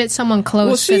 They wanted it someone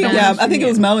close to them. Yeah, I think it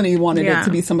was Melanie who wanted it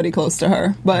to be somebody close to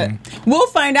her. But we'll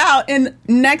find out in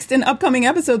upcoming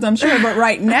episodes, I'm sure. But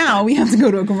right now, we have to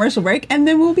go to a commercial break, and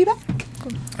then we'll be back.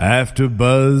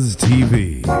 AfterBuzz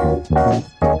TV.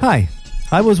 Hi,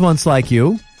 I was once like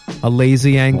you, a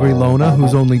lazy, angry loner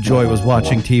whose only joy was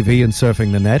watching TV and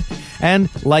surfing the net. And,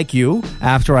 like you,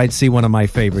 after I'd see one of my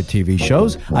favorite TV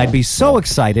shows, I'd be so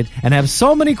excited and have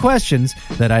so many questions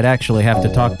that I'd actually have to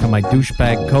talk to my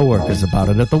douchebag coworkers about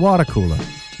it at the water cooler.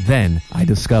 Then I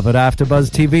discovered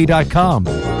AfterBuzzTV.com.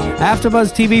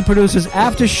 AfterBuzz TV produces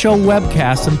after-show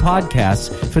webcasts and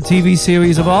podcasts for TV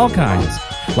series of all kinds,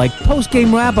 like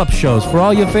post-game wrap-up shows for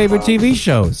all your favorite TV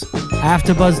shows.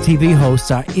 AfterBuzz TV hosts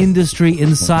are industry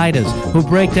insiders who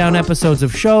break down episodes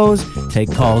of shows,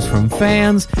 take calls from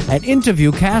fans, and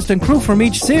interview cast and crew from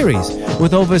each series,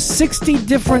 with over 60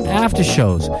 different after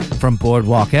shows, from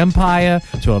Boardwalk Empire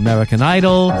to American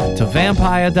Idol to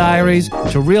Vampire Diaries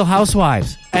to Real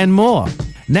Housewives, and more.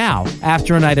 Now,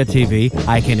 after a night of TV,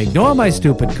 I can ignore my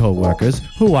stupid coworkers,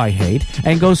 who I hate,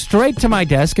 and go straight to my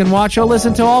desk and watch or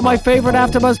listen to all my favorite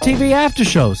AfterBuzz TV after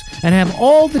shows, and have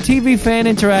all the TV fan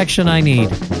interaction I need.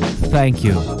 Thank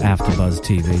you, AfterBuzz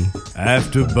TV.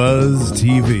 AfterBuzz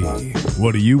TV.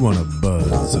 What do you want to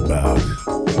buzz about?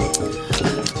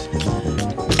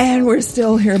 And we're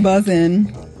still here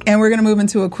buzzing. And we're going to move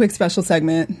into a quick special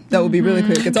segment that will be really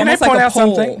quick. It's almost like a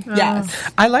poll. Something?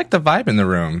 Yes. I like the vibe in the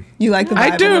room. You like the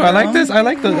vibe? I do. I like this. I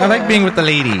like being with the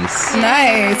ladies.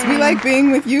 Nice. We like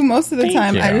being with you most of the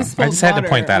time. You. I just had to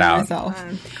point that out.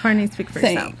 Courtney, speak for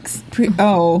yourself. Thanks.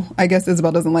 I guess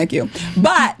Isabel doesn't like you.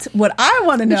 But what I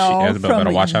want to know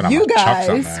from you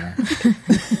guys.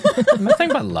 Nothing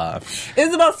but love.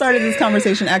 Isabel started this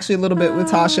conversation actually a little bit with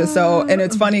Tasha. And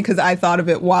it's funny because I thought of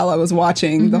it while I was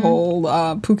watching the whole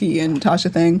Pookie and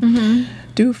Tasha thing.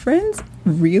 Do friends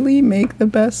really make the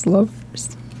best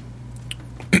lovers?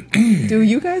 Do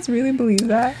you guys really believe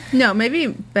that? No, maybe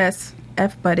best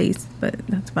F buddies, but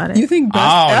that's about it. You think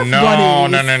best F no,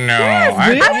 buddies? no. Yes,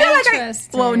 I feel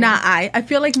Interesting. not I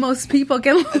feel like most people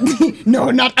can. No,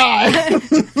 not I.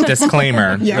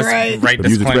 Disclaimer. Yeah, Let's right. write The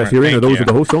views disclaimer. expressed herein are Thank those you. of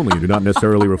the hosts only and do not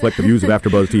necessarily reflect the views of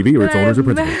AfterBuzz TV or its owners or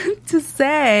principals. meant to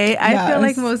say, I Yes. feel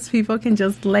like most people can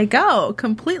just let go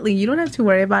completely. You don't have to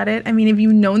worry about it. I mean, if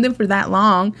you've known them for that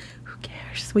long, who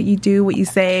cares what you do, what you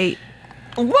say?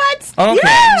 What? Okay,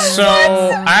 Yes! so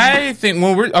I think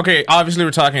obviously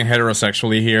we're talking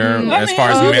heterosexually here as far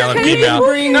as okay, male and can you female.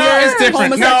 bring No, your it's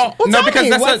different. No, homosexual- Well, no, tell because me,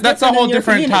 what's that's a different whole in your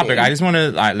different community? topic. I just want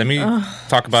to let me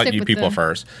talk about Stick you with people them.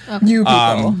 first. You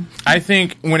people. I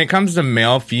think when it comes to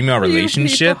male-female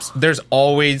relationships, there's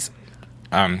always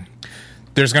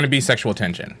there's going to be sexual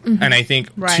tension. And I think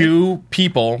Right. two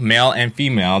people, male and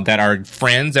female, that are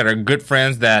friends, that are good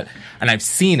friends, and I've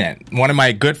seen it. One of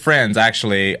my good friends,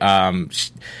 actually,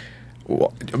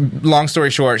 long story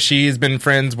short, she's been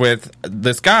friends with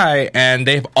this guy, and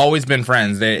they've always been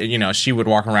friends. She would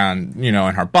walk around, in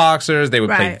her boxers. They would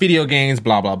play Right. video games,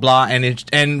 blah blah blah.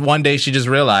 And one day she just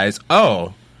realized,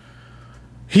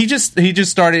 he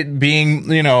just started being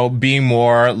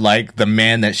more like the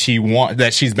man that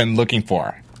she's been looking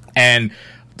for, and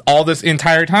all this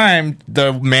entire time,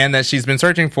 the man that she's been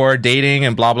searching for, dating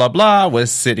and blah blah blah,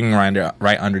 was sitting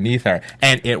right underneath her,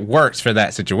 and it works for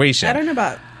that situation. I don't know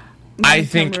about. I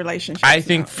think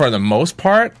for the most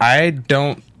part, I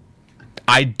don't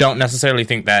necessarily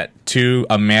think that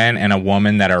a man and a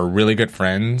woman that are really good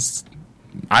friends,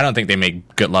 I don't think they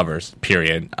make good lovers.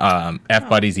 Period. F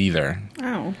buddies either.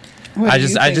 Oh. I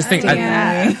just think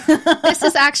This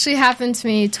has actually happened to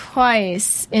me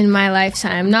twice in my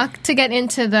lifetime. Not to get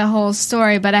into the whole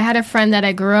story, but I had a friend that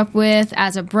I grew up with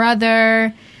as a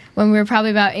brother. When we were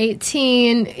probably about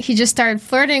 18, he just started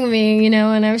flirting me,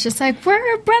 and I was just like,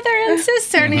 we're brother and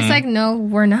sister. And he's like, no,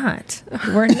 we're not.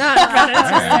 We're not brother and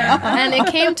sister. And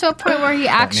it came to a point where he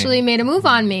actually made a move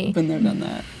on me. Been there, done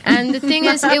that. And the thing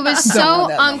is, it was so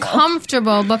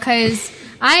uncomfortable because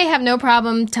I have no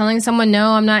problem telling someone,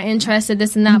 no, I'm not interested,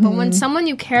 this and that. But when someone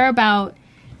you care about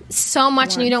so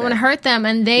much and you don't want to hurt them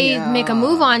and they make a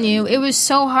move on you, it was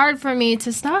so hard for me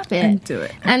to stop it And do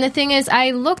it. And the thing is,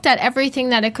 I looked at everything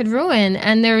that it could ruin,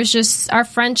 and there was just, our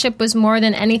friendship was more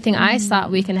than anything I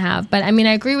thought we can have. But I mean,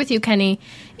 I agree with you, Kenny.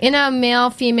 In a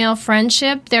male-female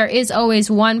friendship, there is always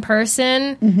one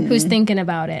person who's thinking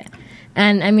about it.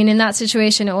 And I mean, in that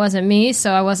situation, it wasn't me,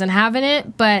 so I wasn't having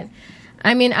it. But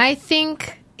I mean, I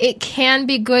think it can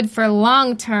be good for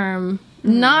long-term,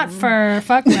 not for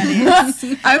fuck buddies.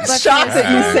 I'm shocked that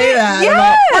you say that.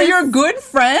 Yes. For your good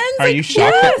friends? Are you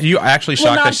shocked that you actually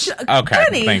shocked not that? Okay,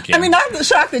 Kenny. thank you. I mean, not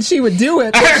shocked that she would do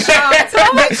it, but shocked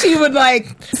that she would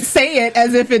say it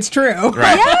as if it's true.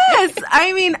 Right. Yes,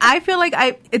 I mean, I feel like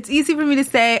it's easy for me to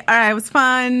say, all right, it was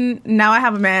fun. Now I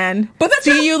have a man. But that's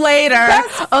see you later.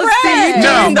 best I'll see you friend.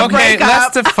 during the okay, breakup.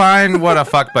 let's define what a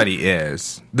fuck buddy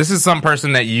is. This is some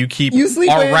person that you keep You sleep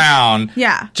with. around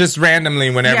Yeah. just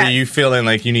randomly whenever Yes. you feeling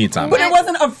like you need something. But it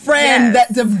wasn't a friend Yes.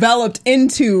 that developed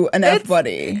into an F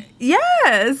buddy.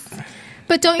 Yes.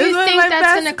 But don't It's you one of think my that's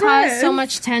best going to cause so friends.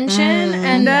 much tension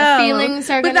and No. feelings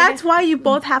are going But to... that's why you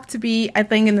both have to be, I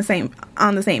think, on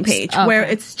the same page, Okay. where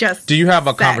it's just. Do you have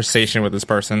a sex. conversation with this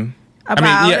person? About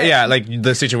I mean, it? yeah, like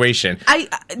the situation.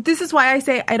 This is why I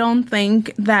say I don't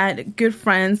think that good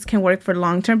friends can work for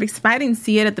long term, because if I didn't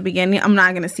see it at the beginning, I'm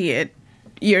not going to see it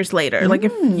years later. Like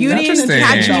if you didn't Interesting.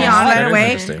 catch me on That right is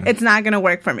away, interesting. it's not going to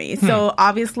work for me. So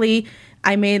obviously,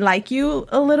 I may like you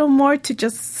a little more to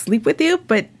just sleep with you,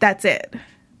 but that's it.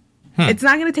 It's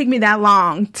not going to take me that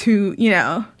long to,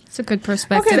 It's a good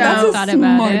perspective. Okay, I that's a thought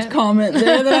about smart it. comment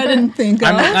there that I didn't think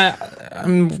of.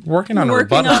 I'm working on a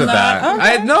Working rebuttal on to that.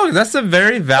 that. Okay. No, that's a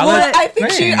very valid. Well, I think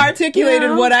she thing.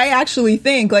 articulated what I actually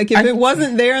think. Like, if it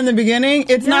wasn't there in the beginning,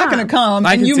 it's not going to come.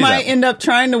 I And can you see might that. end up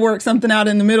trying to work something out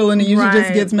in the middle, and it usually just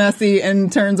Right. gets messy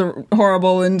and turns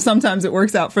horrible. And sometimes it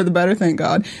works out for the better, thank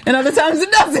God. And other times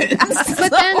it doesn't.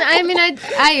 But then, I mean,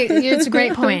 it's a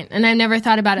great point, and I've never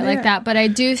thought about it like that. But I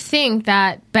do think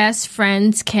that best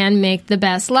friends can make the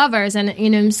best lovers, and you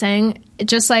know what I'm saying?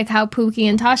 Just like how Pookie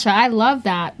and Tasha, I love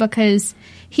that because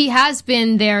he has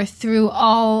been there through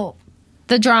all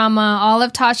the drama, all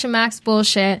of Tasha Mack's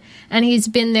bullshit, and he's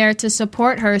been there to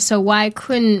support her. So why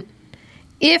couldn't,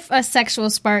 if a sexual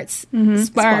sparked,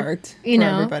 Sparked you for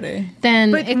know, everybody.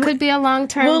 then But it could be a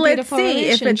long-term, well, let's beautiful see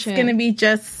if relationship. it's going to be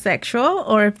just sexual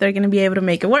or if they're going to be able to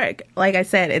make it work. Like I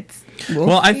said, it's.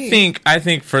 Well, I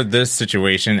think for this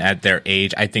situation at their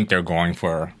age, I think they're going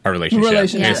for a relationship.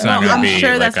 Relationship. It's not Well, going I'm to be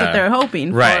sure like that's what they're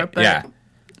hoping right, for. But yeah.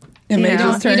 It may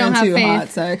just turn don't have into faith. hot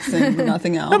sex and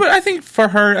nothing else. No, but I think for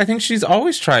her, I think she's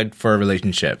always tried for a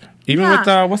relationship. Even with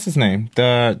what's his name?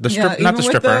 The strip, not the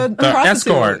stripper, the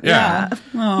escort. Yeah.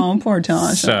 Oh, poor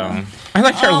Tasha. So I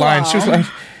liked her line. She was like,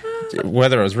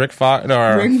 whether it was Rick Fox or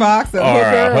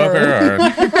Hooker or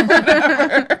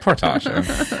poor Tasha.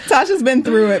 Tasha's been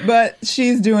through it, but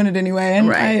she's doing it anyway,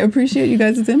 and I appreciate you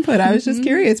guys' input. I was just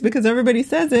curious because everybody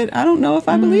says it. I don't know if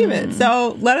I believe it.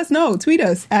 So let us know. Tweet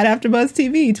us at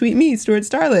AfterBuzzTV. Tweet me, Stuart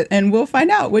Starlet, and we'll find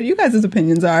out what you guys'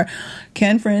 opinions are.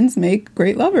 Can friends make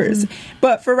great lovers?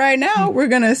 But for right now, we're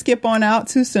going to skip on out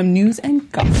to some news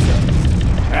and gossip.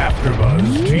 AfterBuzz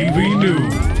TV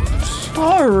News.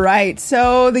 All right,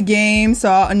 so the game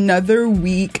saw another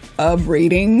week of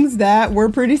ratings that were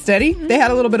pretty steady. They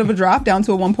had a little bit of a drop down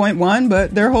to a 1.1,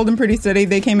 but they're holding pretty steady.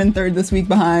 They came in third this week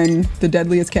behind The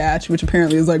Deadliest Catch, which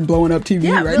apparently is like blowing up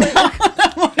TV right now.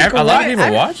 A lot of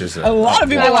people watch it. A lot of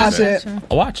people watch it.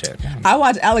 I watch it. Yeah. I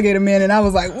watched Alligator Man and I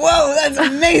was like, whoa, that's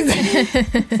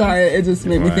amazing. Sorry, it just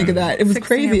made me think of that. It was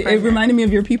crazy. It reminded me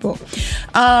of your people.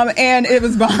 And it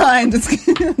was behind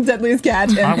Deadliest Catch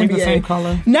and Aren't we NBA. the same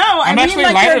color? No, I'm actually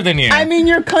lighter than you. I mean,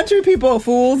 you're country people,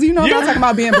 fools. You know, I'm not talking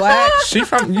about being black. You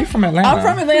from Atlanta. I'm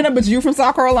from Atlanta, but you from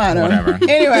South Carolina. Whatever.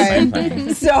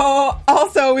 Anyway, so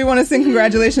also we want to sing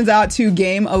congratulations out to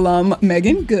Game alum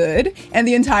Megan Good and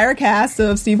the entire cast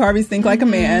of Steve Harvey's Think Like a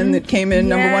Man that came in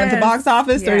number one at the box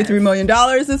office, $33 million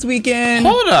this weekend.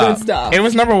 Hold up. Good stuff. It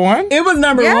was number one? It was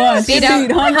number one. It beat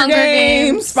Hunger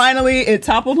Games. Finally, it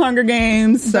toppled Hunger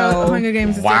Games. So Hunger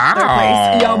Games is wow. third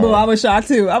place. Yo, boo, I was shocked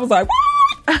too. I was like,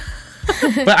 what?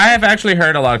 But I have actually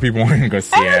heard a lot of people wanting to go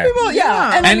see it. People,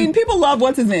 and I mean, people love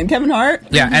what's his name, Kevin Hart.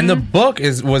 Yeah, and the book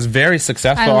was very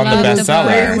successful on the love the bestseller.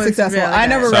 Very successful. really I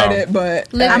never good. read it, but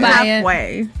I'm by it.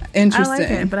 halfway. Interesting. I like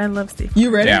it, but I love Steve. You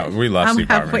read Yeah, it? we love I'm Steve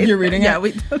halfway. Harvey. You're reading Yeah,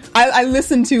 it? I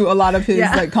listened to a lot of his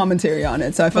like commentary on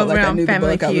it, so I felt But like we're I on knew the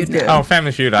Family book. I was Feud good. Oh,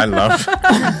 Family Feud, I love.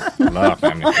 Love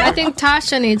Family Feud. I think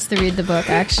Tasha needs to read the book,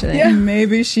 actually. Yeah,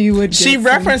 maybe she would. She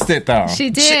referenced it though. She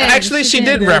did. She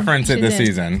did reference it this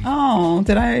season. Oh,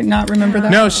 did I not remember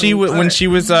that? No, when she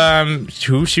was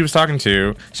who she was talking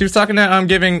to. She was talking to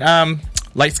giving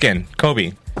light skin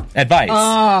Kobe advice.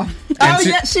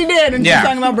 She did. And she was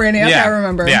talking about Brandy. Okay, I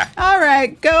remember. Yeah. All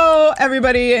right, go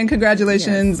everybody, and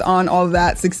congratulations on all of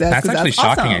that success. That's actually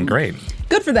shocking awesome. and great.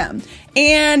 Good for them.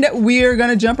 And we're going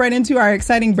to jump right into our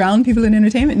exciting brown people in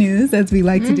entertainment news, as we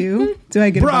like to do. Do I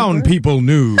get Brown people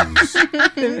news?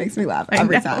 It makes me laugh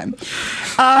every time.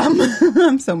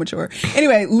 I'm so mature.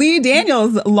 Anyway, Lee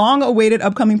Daniels' long-awaited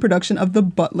upcoming production of The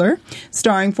Butler,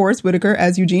 starring Forrest Whitaker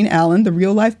as Eugene Allen, the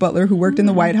real-life butler who worked in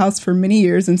the White House for many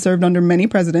years and served under many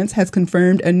presidents, has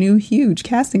confirmed a new huge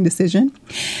casting decision.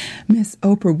 Miss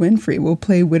Oprah Winfrey will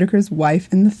play Whitaker's wife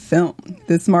in the film.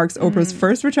 This marks Oprah's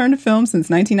first return to film since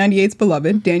 1998's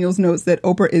Beloved. Daniels notes that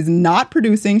Oprah is not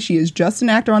producing. She is just an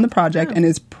actor on the project and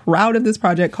is proud of this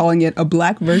project, calling it a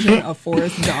black version of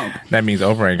Forrest Gump. That means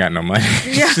Oprah ain't got no money.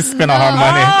 She spent all her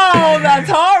money. Oh, that's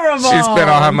horrible. She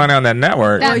spent all her money on that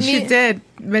network. She did.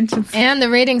 And the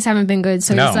ratings haven't been good,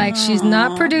 so No. he's like, she's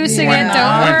not producing when, it.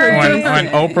 Don't worry. when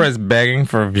Oprah is begging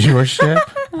for viewership,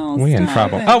 we in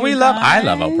trouble. it, I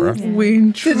love Oprah. We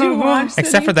in Did you watch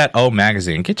Except for that O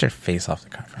magazine. Get your face off the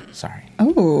cover. Sorry.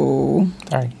 Oh.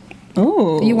 Sorry.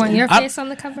 Oh. You want your face on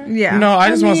the cover? Yeah. No, I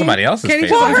just want somebody else's Can you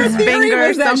face. put on her the cover. Theory finger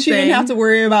was that she didn't something? have to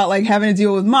worry about like having to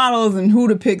deal with models and who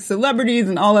to pick celebrities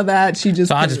and all of that. She just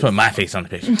So I just put my face on the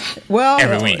picture. well,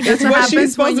 every week. it's That's what what she's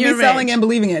happens supposed when to be you're selling rich. and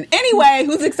believing in. Anyway,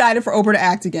 who's excited for Oprah to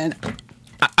act again?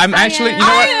 I'm actually, you know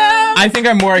what? I think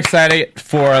I'm more excited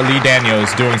for Lee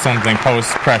Daniels doing something post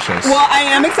Precious. Well, I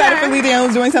am excited for Lee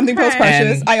Daniels doing something post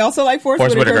Precious. And I also like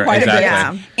Forrest Whitaker quite exactly.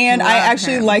 a bit. Yeah. And I Love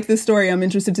actually him. like this story. I'm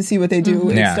interested to see what they do.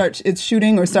 It's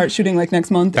shooting or start shooting like next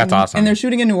month. That's awesome. And they're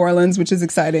shooting in New Orleans, which is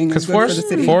exciting. Because Good for the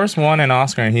city. Forrest won an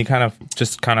Oscar and he kind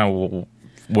of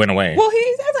went away. Well,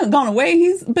 he hasn't gone away.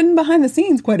 He's been behind the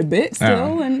scenes quite a bit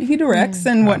still, and he directs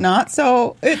and whatnot.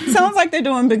 So it sounds like they're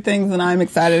doing big things, and I'm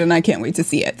excited, and I can't wait to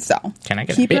see it. So Can I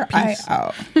get keep a big your eye piece?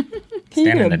 out. Can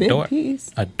you Stand get in a a big door,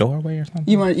 piece? a doorway or something.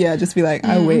 You want, just be like,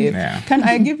 I wave. Yeah. Can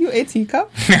I give you a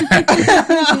teacup?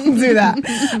 Do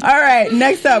that. All right.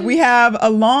 Next up, we have a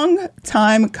long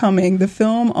time coming. The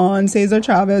film on Cesar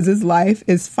Chavez's life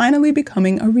is finally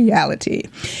becoming a reality.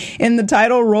 In the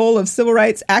title role of civil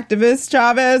rights activist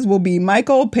Chavez will be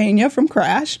Michael Pena from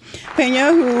Crash.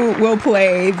 Pena, who will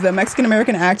play the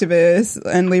Mexican-American activist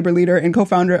and labor leader and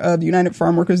co-founder of the United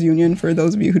Farm Workers Union, for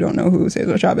those of you who don't know who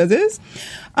Cesar Chavez is.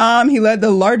 He led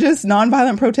the largest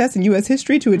nonviolent protest in U.S.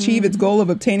 history to achieve its goal of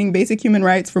obtaining basic human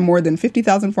rights for more than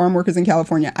 50,000 farm workers in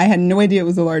California. I had no idea it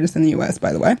was the largest in the U.S.,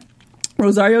 by the way.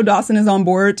 Rosario Dawson is on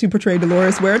board to portray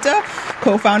Dolores Huerta,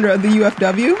 co-founder of the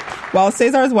UFW, while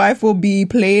Cesar's wife will be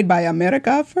played by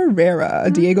America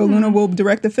Ferrera. Diego Luna will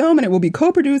direct the film, and it will be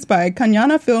co-produced by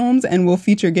Cañana Films and will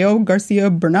feature Gael Garcia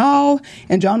Bernal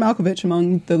and John Malkovich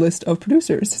among the list of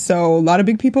producers. So a lot of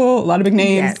big people, a lot of big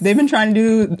names. Yes. They've been trying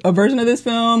to do a version of this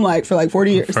film for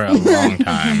 40 years. For a long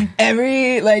time.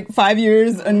 Every 5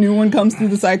 years, a new one comes through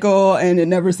the cycle, and it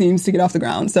never seems to get off the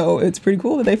ground. So it's pretty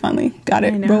cool that they finally got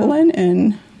it rolling.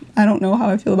 And I don't know how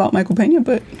I feel about Michael Pena,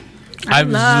 but I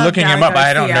was looking him up.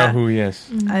 I don't know who he is.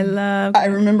 I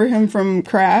remember him from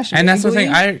Crash. And that's the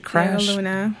thing. Crash.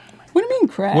 Luna. What do you mean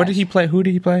Crash? What did he play? Who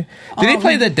did he play? Did he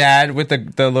play the dad with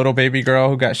the little baby girl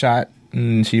who got shot?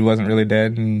 And she wasn't really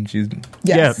dead, and she's...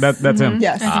 Yes. Yeah, that's him.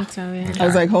 Yes. I think so, yeah. I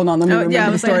was like, hold on, let me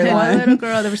remember the storyline. Little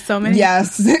girl, there were so many.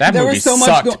 Yes. That there movie was so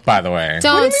sucked, much by the way.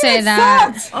 Don't say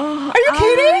that. Sucked? Are you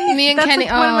kidding? Me and That's Kenny.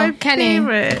 one of my Kenny.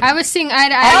 favorites. I was seeing eye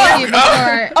to eye with you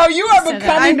before. Oh, you are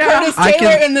becoming Curtis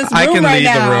Taylor in this room I can right leave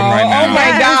now. the room right now. Oh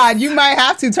my God, you might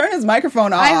have to turn his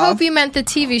microphone off. I hope you meant the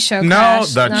TV show. No,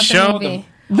 Crash, the not show.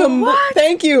 The movie.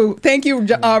 Thank you,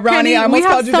 Ronnie. Kenny, I almost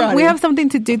called you Ronnie. We have something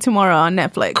to do tomorrow on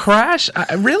Netflix. Crash?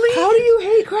 Really? How do you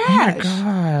hate Crash? Oh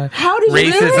my God. How do you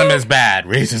Racism is bad.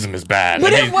 Racism is bad.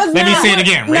 But it was let me not. say it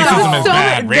again. No. Racism is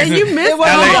bad. Then you missed It was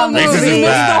LA, the whole movie. racism is You missed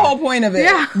bad. the whole point of it.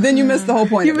 Yeah. Then you missed the whole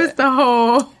point You of it. missed the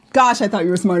whole... Gosh, I thought you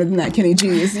were smarter than that, Kenny.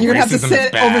 Jeez. You're going to have to Racism is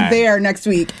sit bad. over there next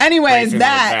week. Anyways, Racism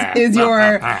that is is bad.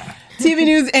 your TV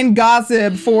news and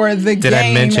gossip for the game. Did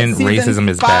I mention Season racism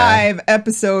is 5, bad?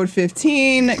 episode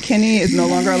 15. Kenny is no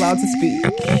longer allowed to speak.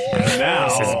 Now,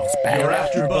 your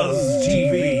AfterBuzz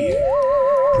TV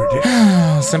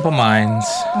prediction. Simple Minds.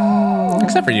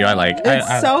 Except for you, I like.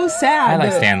 It's so sad. I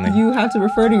like that Stanley. You have to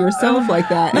refer to yourself like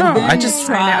that. No, and then I just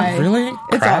try. really.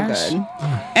 It's Crash? all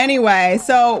good. Anyway,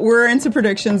 so we're into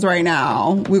predictions right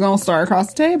now. We're gonna start across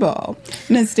the table.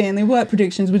 Ms. Stanley, what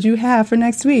predictions would you have for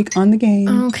next week on the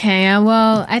game? Okay,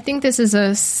 well, I think this is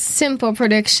a simple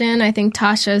prediction. I think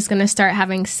Tasha is going to start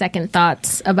having second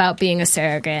thoughts about being a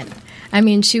surrogate. I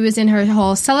mean, she was in her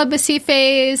whole celibacy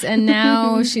phase, and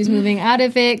now she's moving out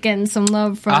of it, getting some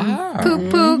love from Pook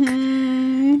Pook.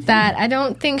 That I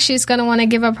don't think she's going to want to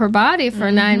give up her body for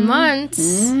 9 months.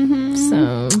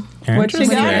 So, what you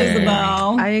got,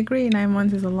 Isabel? I agree. 9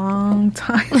 months is a long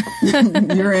time.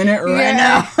 You're in it right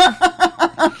now.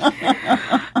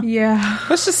 Yeah.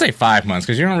 Let's just say 5 months,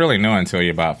 because you don't really know until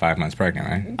you're about 5 months pregnant,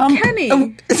 right? Kenny,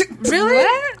 really?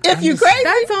 What? If you crazy?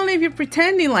 That's only if you're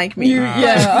pretending like me.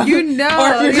 Yeah. You know.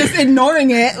 Or if you're just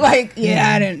ignoring it, like,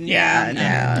 I didn't.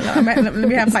 No. Let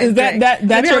me have my Is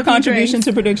that's your contribution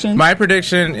to prediction? My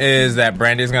prediction is that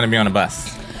Brandy's going to be on a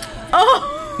bus. Oh.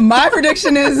 My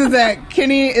prediction is that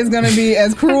Kenny is going to be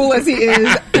as cruel as he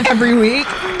is every week.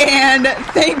 And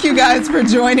thank you guys for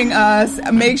joining us.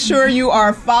 Make sure you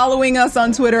are following us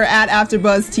on Twitter at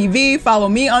AfterBuzzTV. Follow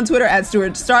me on Twitter at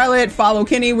Stuart Starlet. Follow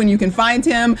Kenny when you can find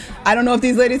him. I don't know if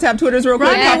these ladies have Twitters real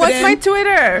quick. Ronnie, what's my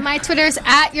Twitter? my Twitter's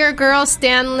at your girl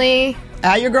Stanley.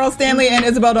 At your girl Stanley, and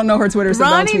Isabel don't know her Twitter, so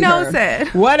Ronnie don't tweet knows her.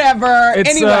 it.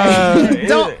 Anyway,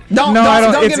 don't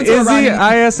give it to her, Ronnie.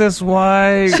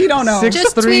 ISSY. She don't know.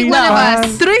 Just tweet one of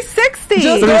us. 360.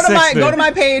 Just go to my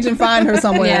page and find her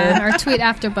somewhere. Yeah, or tweet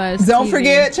AfterBuzz. Don't TV.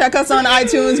 forget, check us on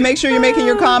iTunes. Make sure you're making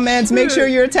your comments. Make sure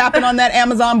you're tapping on that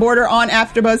Amazon border on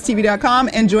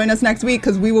AfterBuzzTV.com, and join us next week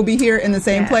because we will be here in the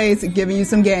same place giving you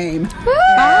some game.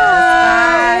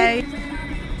 Bye.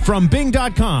 From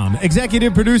Bing.com,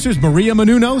 executive producers Maria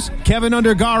Menounos, Kevin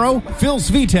Undergaro, Phil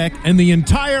Svitek, and the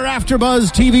entire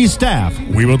AfterBuzz TV staff,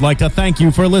 we would like to thank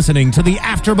you for listening to the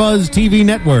AfterBuzz TV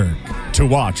network. To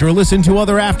watch or listen to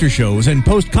other after shows and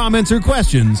post comments or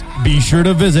questions, be sure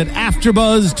to visit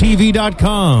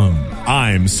AfterBuzzTV.com.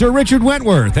 I'm Sir Richard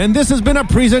Wentworth, and this has been a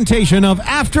presentation of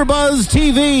AfterBuzz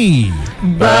TV.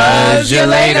 Buzz you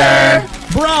later.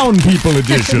 Brown People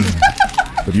Edition.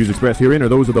 The views expressed herein are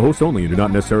those of the hosts only and do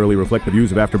not necessarily reflect the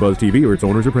views of AfterBuzz TV or its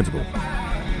owners or principals.